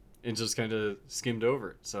 And just kind of skimmed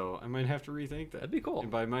over it. So I might have to rethink that. That'd be cool.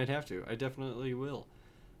 And by might have to, I definitely will.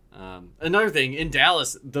 Another thing, in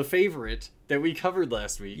Dallas, The Favorite that we covered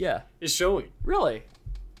last week is showing. Really?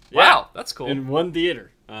 Yeah. Wow, that's cool. In one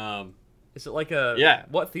theater. Is it like a...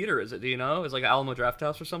 What theater is it? Do you know? Is it like Alamo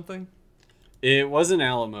Drafthouse or something? It wasn't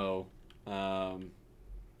Alamo. I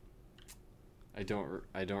don't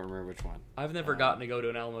remember which one. I've never gotten to go to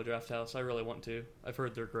an Alamo Drafthouse. I really want to. I've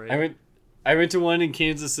heard they're great. I went to one in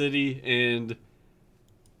Kansas City, and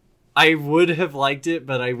I would have liked it,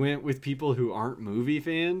 but I went with people who aren't movie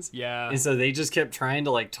fans. Yeah. And so they just kept trying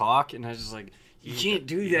to like talk, and I was just like, you can't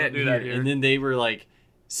do that here. And then they were like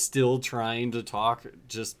still trying to talk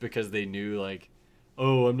just because they knew like,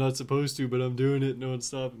 oh, I'm not supposed to, but I'm doing it. No one's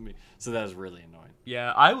stopping me. So that was really annoying.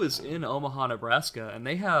 Yeah, I was in Omaha, Nebraska, and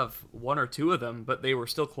they have one or two of them, but they were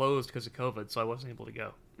still closed because of COVID, so I wasn't able to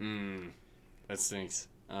go. That stinks.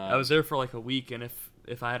 I was there for like a week, and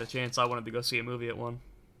if I had a chance, I wanted to go see a movie at one.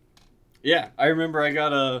 Yeah, I remember I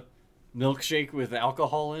got a milkshake with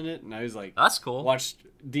alcohol in it, and I was like, that's cool. Watched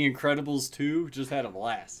The Incredibles 2, just had a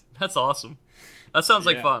blast. That's awesome. That sounds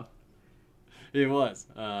like fun. It was.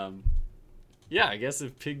 Yeah, I guess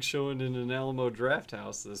if Pig's showing in an Alamo Draft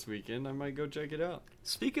House this weekend, I might go check it out.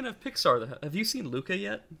 Speaking of Pixar, have you seen Luca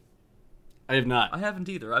yet? I have not. I haven't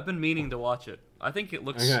either. I've been meaning to watch it. I think it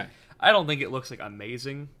looks... Okay. I don't think it looks like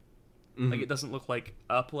amazing. Like, it doesn't look like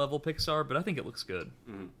up-level Pixar, but I think it looks good.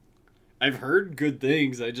 I've heard good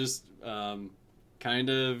things. I just kind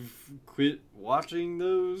of quit watching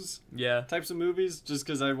those types of movies just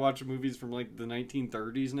because I watch movies from like the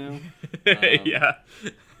 1930s now. Yeah.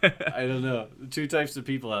 I don't know. Two types of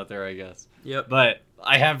people out there, I guess. Yep. But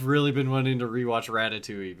I have really been wanting to rewatch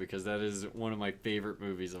Ratatouille because that is one of my favorite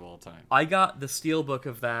movies of all time. I got the steelbook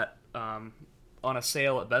of that on a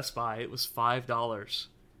sale at Best Buy. It was $5.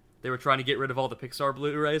 They were trying to get rid of all the Pixar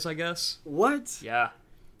Blu-rays, I guess. What? Yeah.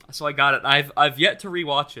 So I got it. I've yet to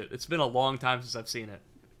rewatch it. It's been a long time since I've seen it.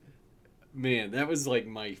 Man, that was like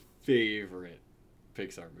my favorite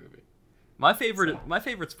Pixar movie. My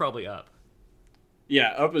favorite's probably Up.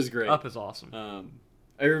 Yeah, Up is great. Up is awesome.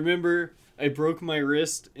 I remember I broke my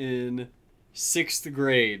wrist in 6th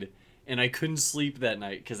grade, and I couldn't sleep that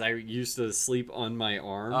night because I used to sleep on my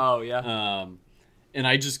arm. Oh, yeah. And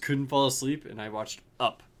I just couldn't fall asleep, and I watched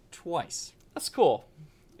Up twice. That's cool.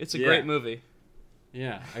 It's a great movie.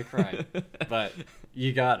 Yeah, I cried. But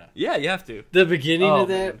you gotta. Yeah, you have to. The beginning of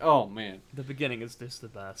that? Man. Oh, man. The beginning is just the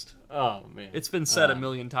best. Oh, man. It's been said a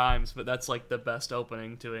million times, but that's like the best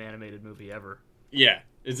opening to an animated movie ever. Yeah,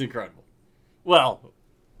 it's incredible. Well,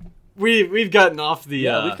 we've gotten off the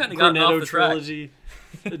we've kind of gotten off the trilogy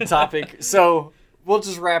topic, so we'll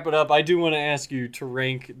just wrap it up. I do want to ask you to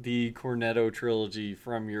rank the Cornetto trilogy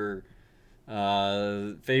from your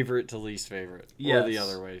favorite to least favorite, or the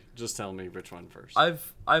other way. Just tell me which one first.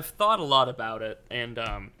 I've thought a lot about it, and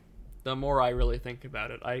the more I really think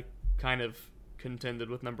about it, I kind of contended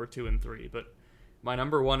with number 2 and 3. But my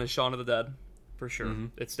number 1 is Shaun of the Dead, for sure. Mm-hmm.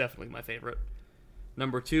 It's definitely my favorite.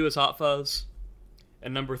 Number 2 is Hot Fuzz,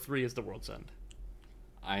 and number 3 is The World's End.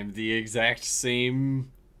 I'm the exact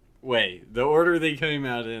same way. The order they came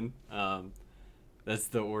out in, that's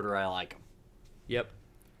the order I like them. Yep.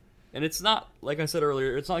 And it's not, like I said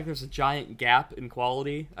earlier, it's not like there's a giant gap in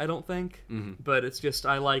quality, I don't think. Mm-hmm. But it's just,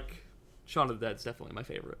 I like Shaun of the Dead's definitely my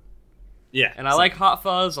favorite. Yeah. And I like Hot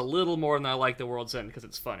Fuzz a little more than I like The World's End because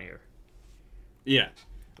it's funnier. Yeah.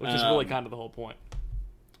 Which is really kind of the whole point.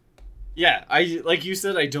 Yeah, I like you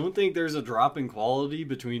said, I don't think there's a drop in quality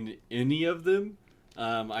between any of them.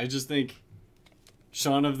 I just think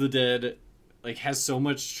Shaun of the Dead like has so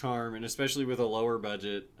much charm, and especially with a lower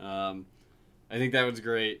budget. I think that was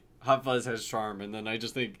great. Hot Fuzz has charm, and then I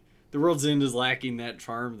just think The World's End is lacking that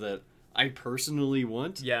charm that I personally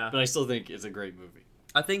want. Yeah. But I still think it's a great movie.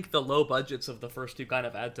 I think the low budgets of the first two kind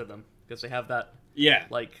of add to them because they have that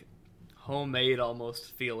like homemade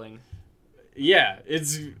almost feeling. Yeah,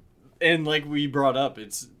 and like we brought up,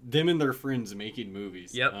 it's them and their friends making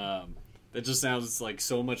movies. Yep. That just sounds like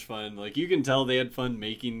so much fun. Like you can tell they had fun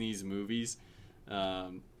making these movies.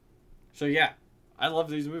 So yeah, I love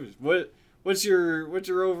these movies. What's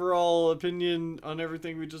your overall opinion on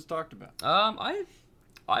everything we just talked about?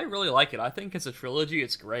 I really like it. I think as a trilogy,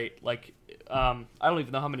 it's great. Like, I don't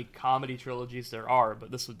even know how many comedy trilogies there are, but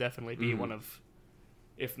this would definitely be one of,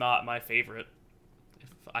 if not my favorite.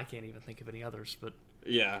 I can't even think of any others, but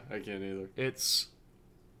yeah, I can't either. It's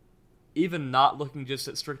even not looking just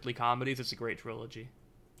at strictly comedies. It's a great trilogy.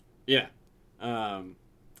 Yeah,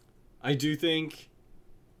 I do think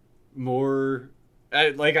more.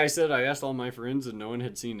 Like I said, I asked all my friends, and no one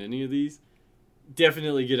had seen any of these.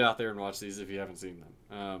 Definitely get out there and watch these if you haven't seen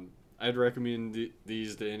them. I'd recommend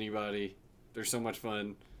these to anybody. They're so much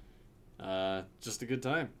fun. Just a good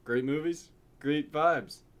time. Great movies. Great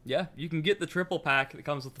vibes. Yeah, you can get the triple pack that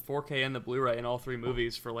comes with the 4K and the Blu-ray and all three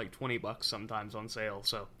movies for like $20 sometimes on sale.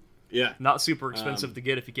 So yeah, not super expensive to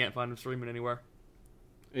get if you can't find them streaming anywhere.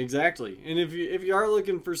 Exactly. And if you are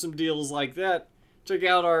looking for some deals like that, check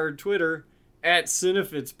out our Twitter at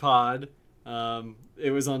CinefitsPod.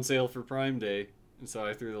 It was on sale for Prime Day, and so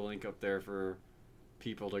I threw the link up there for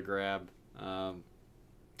people to grab.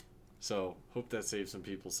 So hope that saves some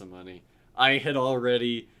people some money. I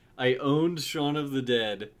owned Shaun of the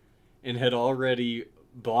Dead and had already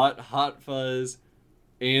bought Hot Fuzz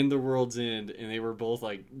and The World's End, and they were both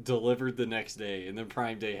like delivered the next day, and then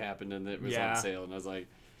Prime Day happened and it was on sale, and I was like,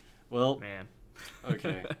 well, man,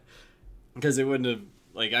 okay. Because it wouldn't have,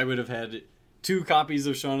 like, I would have had 2 copies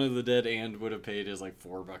of Shaun of the Dead and would have paid as like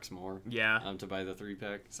 $4 more. Yeah. To buy the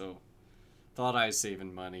 3-pack. So thought I was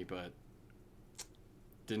saving money, but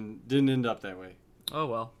didn't end up that way. Oh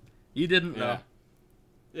well, you didn't know.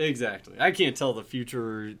 Exactly. I can't tell the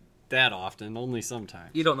future that often. Only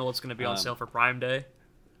sometimes. You don't know what's going to be on sale for Prime Day.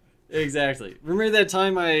 Exactly. Remember that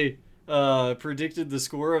time I predicted the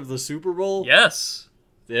score of the Super Bowl? Yes.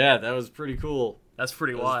 Yeah, that was pretty cool. That's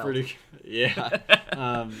pretty wild. Yeah.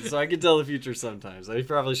 So I can tell the future sometimes. I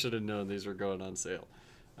probably should have known these were going on sale.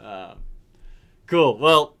 Cool.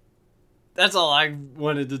 Well, that's all I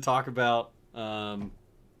wanted to talk about. I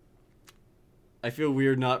feel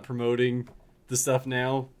weird not promoting the stuff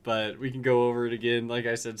now, but we can go over it again. Like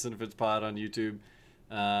I said, CinefitsPod on YouTube.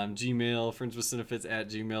 Gmail,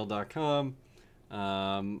 friendswithcinefits@gmail.com.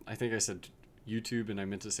 I think I said YouTube and I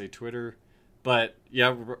meant to say Twitter. But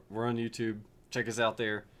yeah, we're on YouTube. Check us out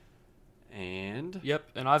there. And yep,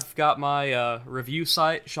 and I've got my review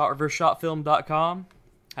site, shotreverseshotfilm.com.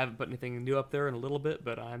 Haven't put anything new up there in a little bit,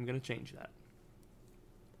 but I'm going to change that.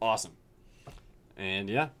 Awesome. And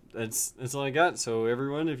yeah, that's all I got. So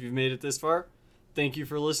everyone, if you've made it this far, thank you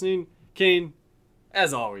for listening. Kane,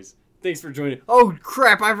 as always, thanks for joining. Oh,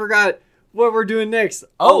 crap, I forgot what we're doing next.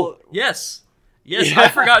 Oh, yes. Yes, yeah. I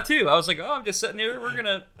forgot too. I was like, oh, I'm just sitting here.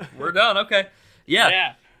 We're done. Okay.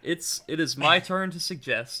 Yeah. It is my turn to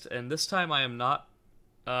suggest, and this time I am not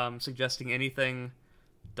suggesting anything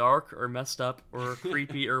dark or messed up or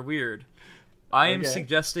creepy or weird. I am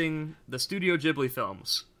suggesting the Studio Ghibli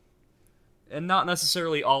films. And not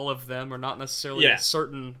necessarily all of them, or not necessarily a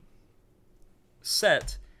certain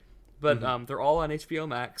set, but they're all on HBO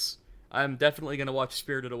Max. I'm definitely going to watch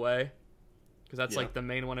Spirited Away, because that's like the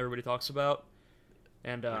main one everybody talks about.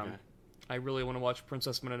 And I really want to watch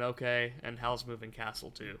Princess Mononoke and Howl's Moving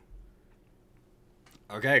Castle too.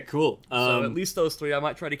 Okay, cool. So at least those 3. I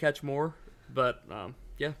might try to catch more, but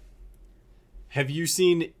yeah. Have you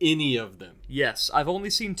seen any of them? Yes, I've only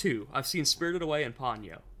seen 2. I've seen Spirited Away and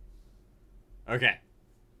Ponyo. Okay.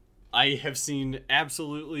 I have seen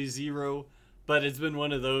absolutely 0, but it's been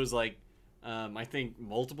one of those, like, I think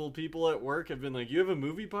multiple people at work have been like, you have a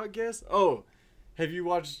movie podcast? Oh, have you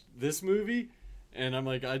watched this movie? And I'm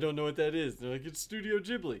like, I don't know what that is. They're like, it's Studio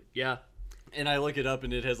Ghibli. Yeah. And I look it up,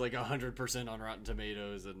 and it has like 100% on Rotten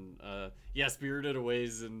Tomatoes. And Spirited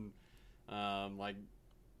Away's and like,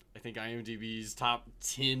 I think IMDb's top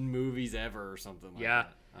 10 movies ever or something like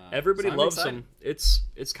that. Everybody loves them.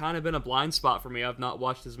 It's kind of been a blind spot for me. I've not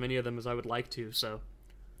watched as many of them as I would like to, so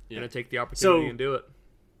I'm going to take the opportunity and do it.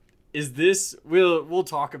 Is this, we'll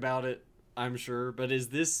talk about it, I'm sure, but is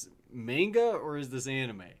this manga or is this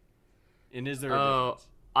anime? And is there a difference?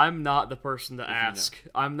 I'm not the person to ask. You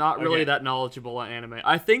know. I'm not really that knowledgeable on anime.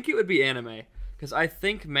 I think it would be anime, because I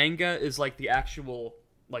think manga is like the actual,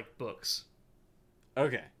 like, books.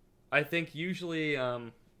 Okay. I think usually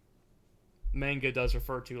manga does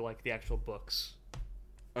refer to, like, the actual books.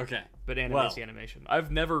 Okay. But anime is the animation.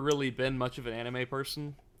 I've never really been much of an anime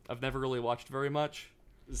person. I've never really watched very much.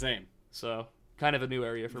 Same. So, kind of a new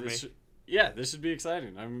area for me. This should be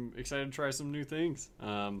exciting. I'm excited to try some new things.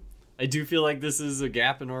 I do feel like this is a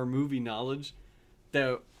gap in our movie knowledge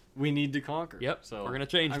that we need to conquer. Yep, so we're going to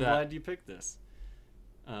change that. I'm glad you picked this.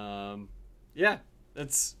 Yeah,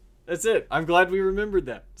 that's it. I'm glad we remembered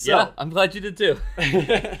that. So, yeah, I'm glad you did too.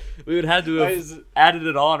 We would have to have added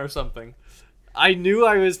it on or something. I knew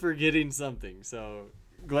I was forgetting something, so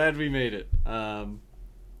glad we made it.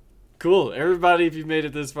 Cool. Everybody, if you've made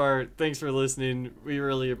it this far, thanks for listening. We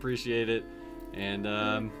really appreciate it. And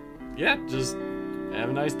just have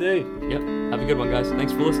a nice day. Yep. Have a good one, guys.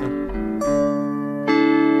 Thanks for listening.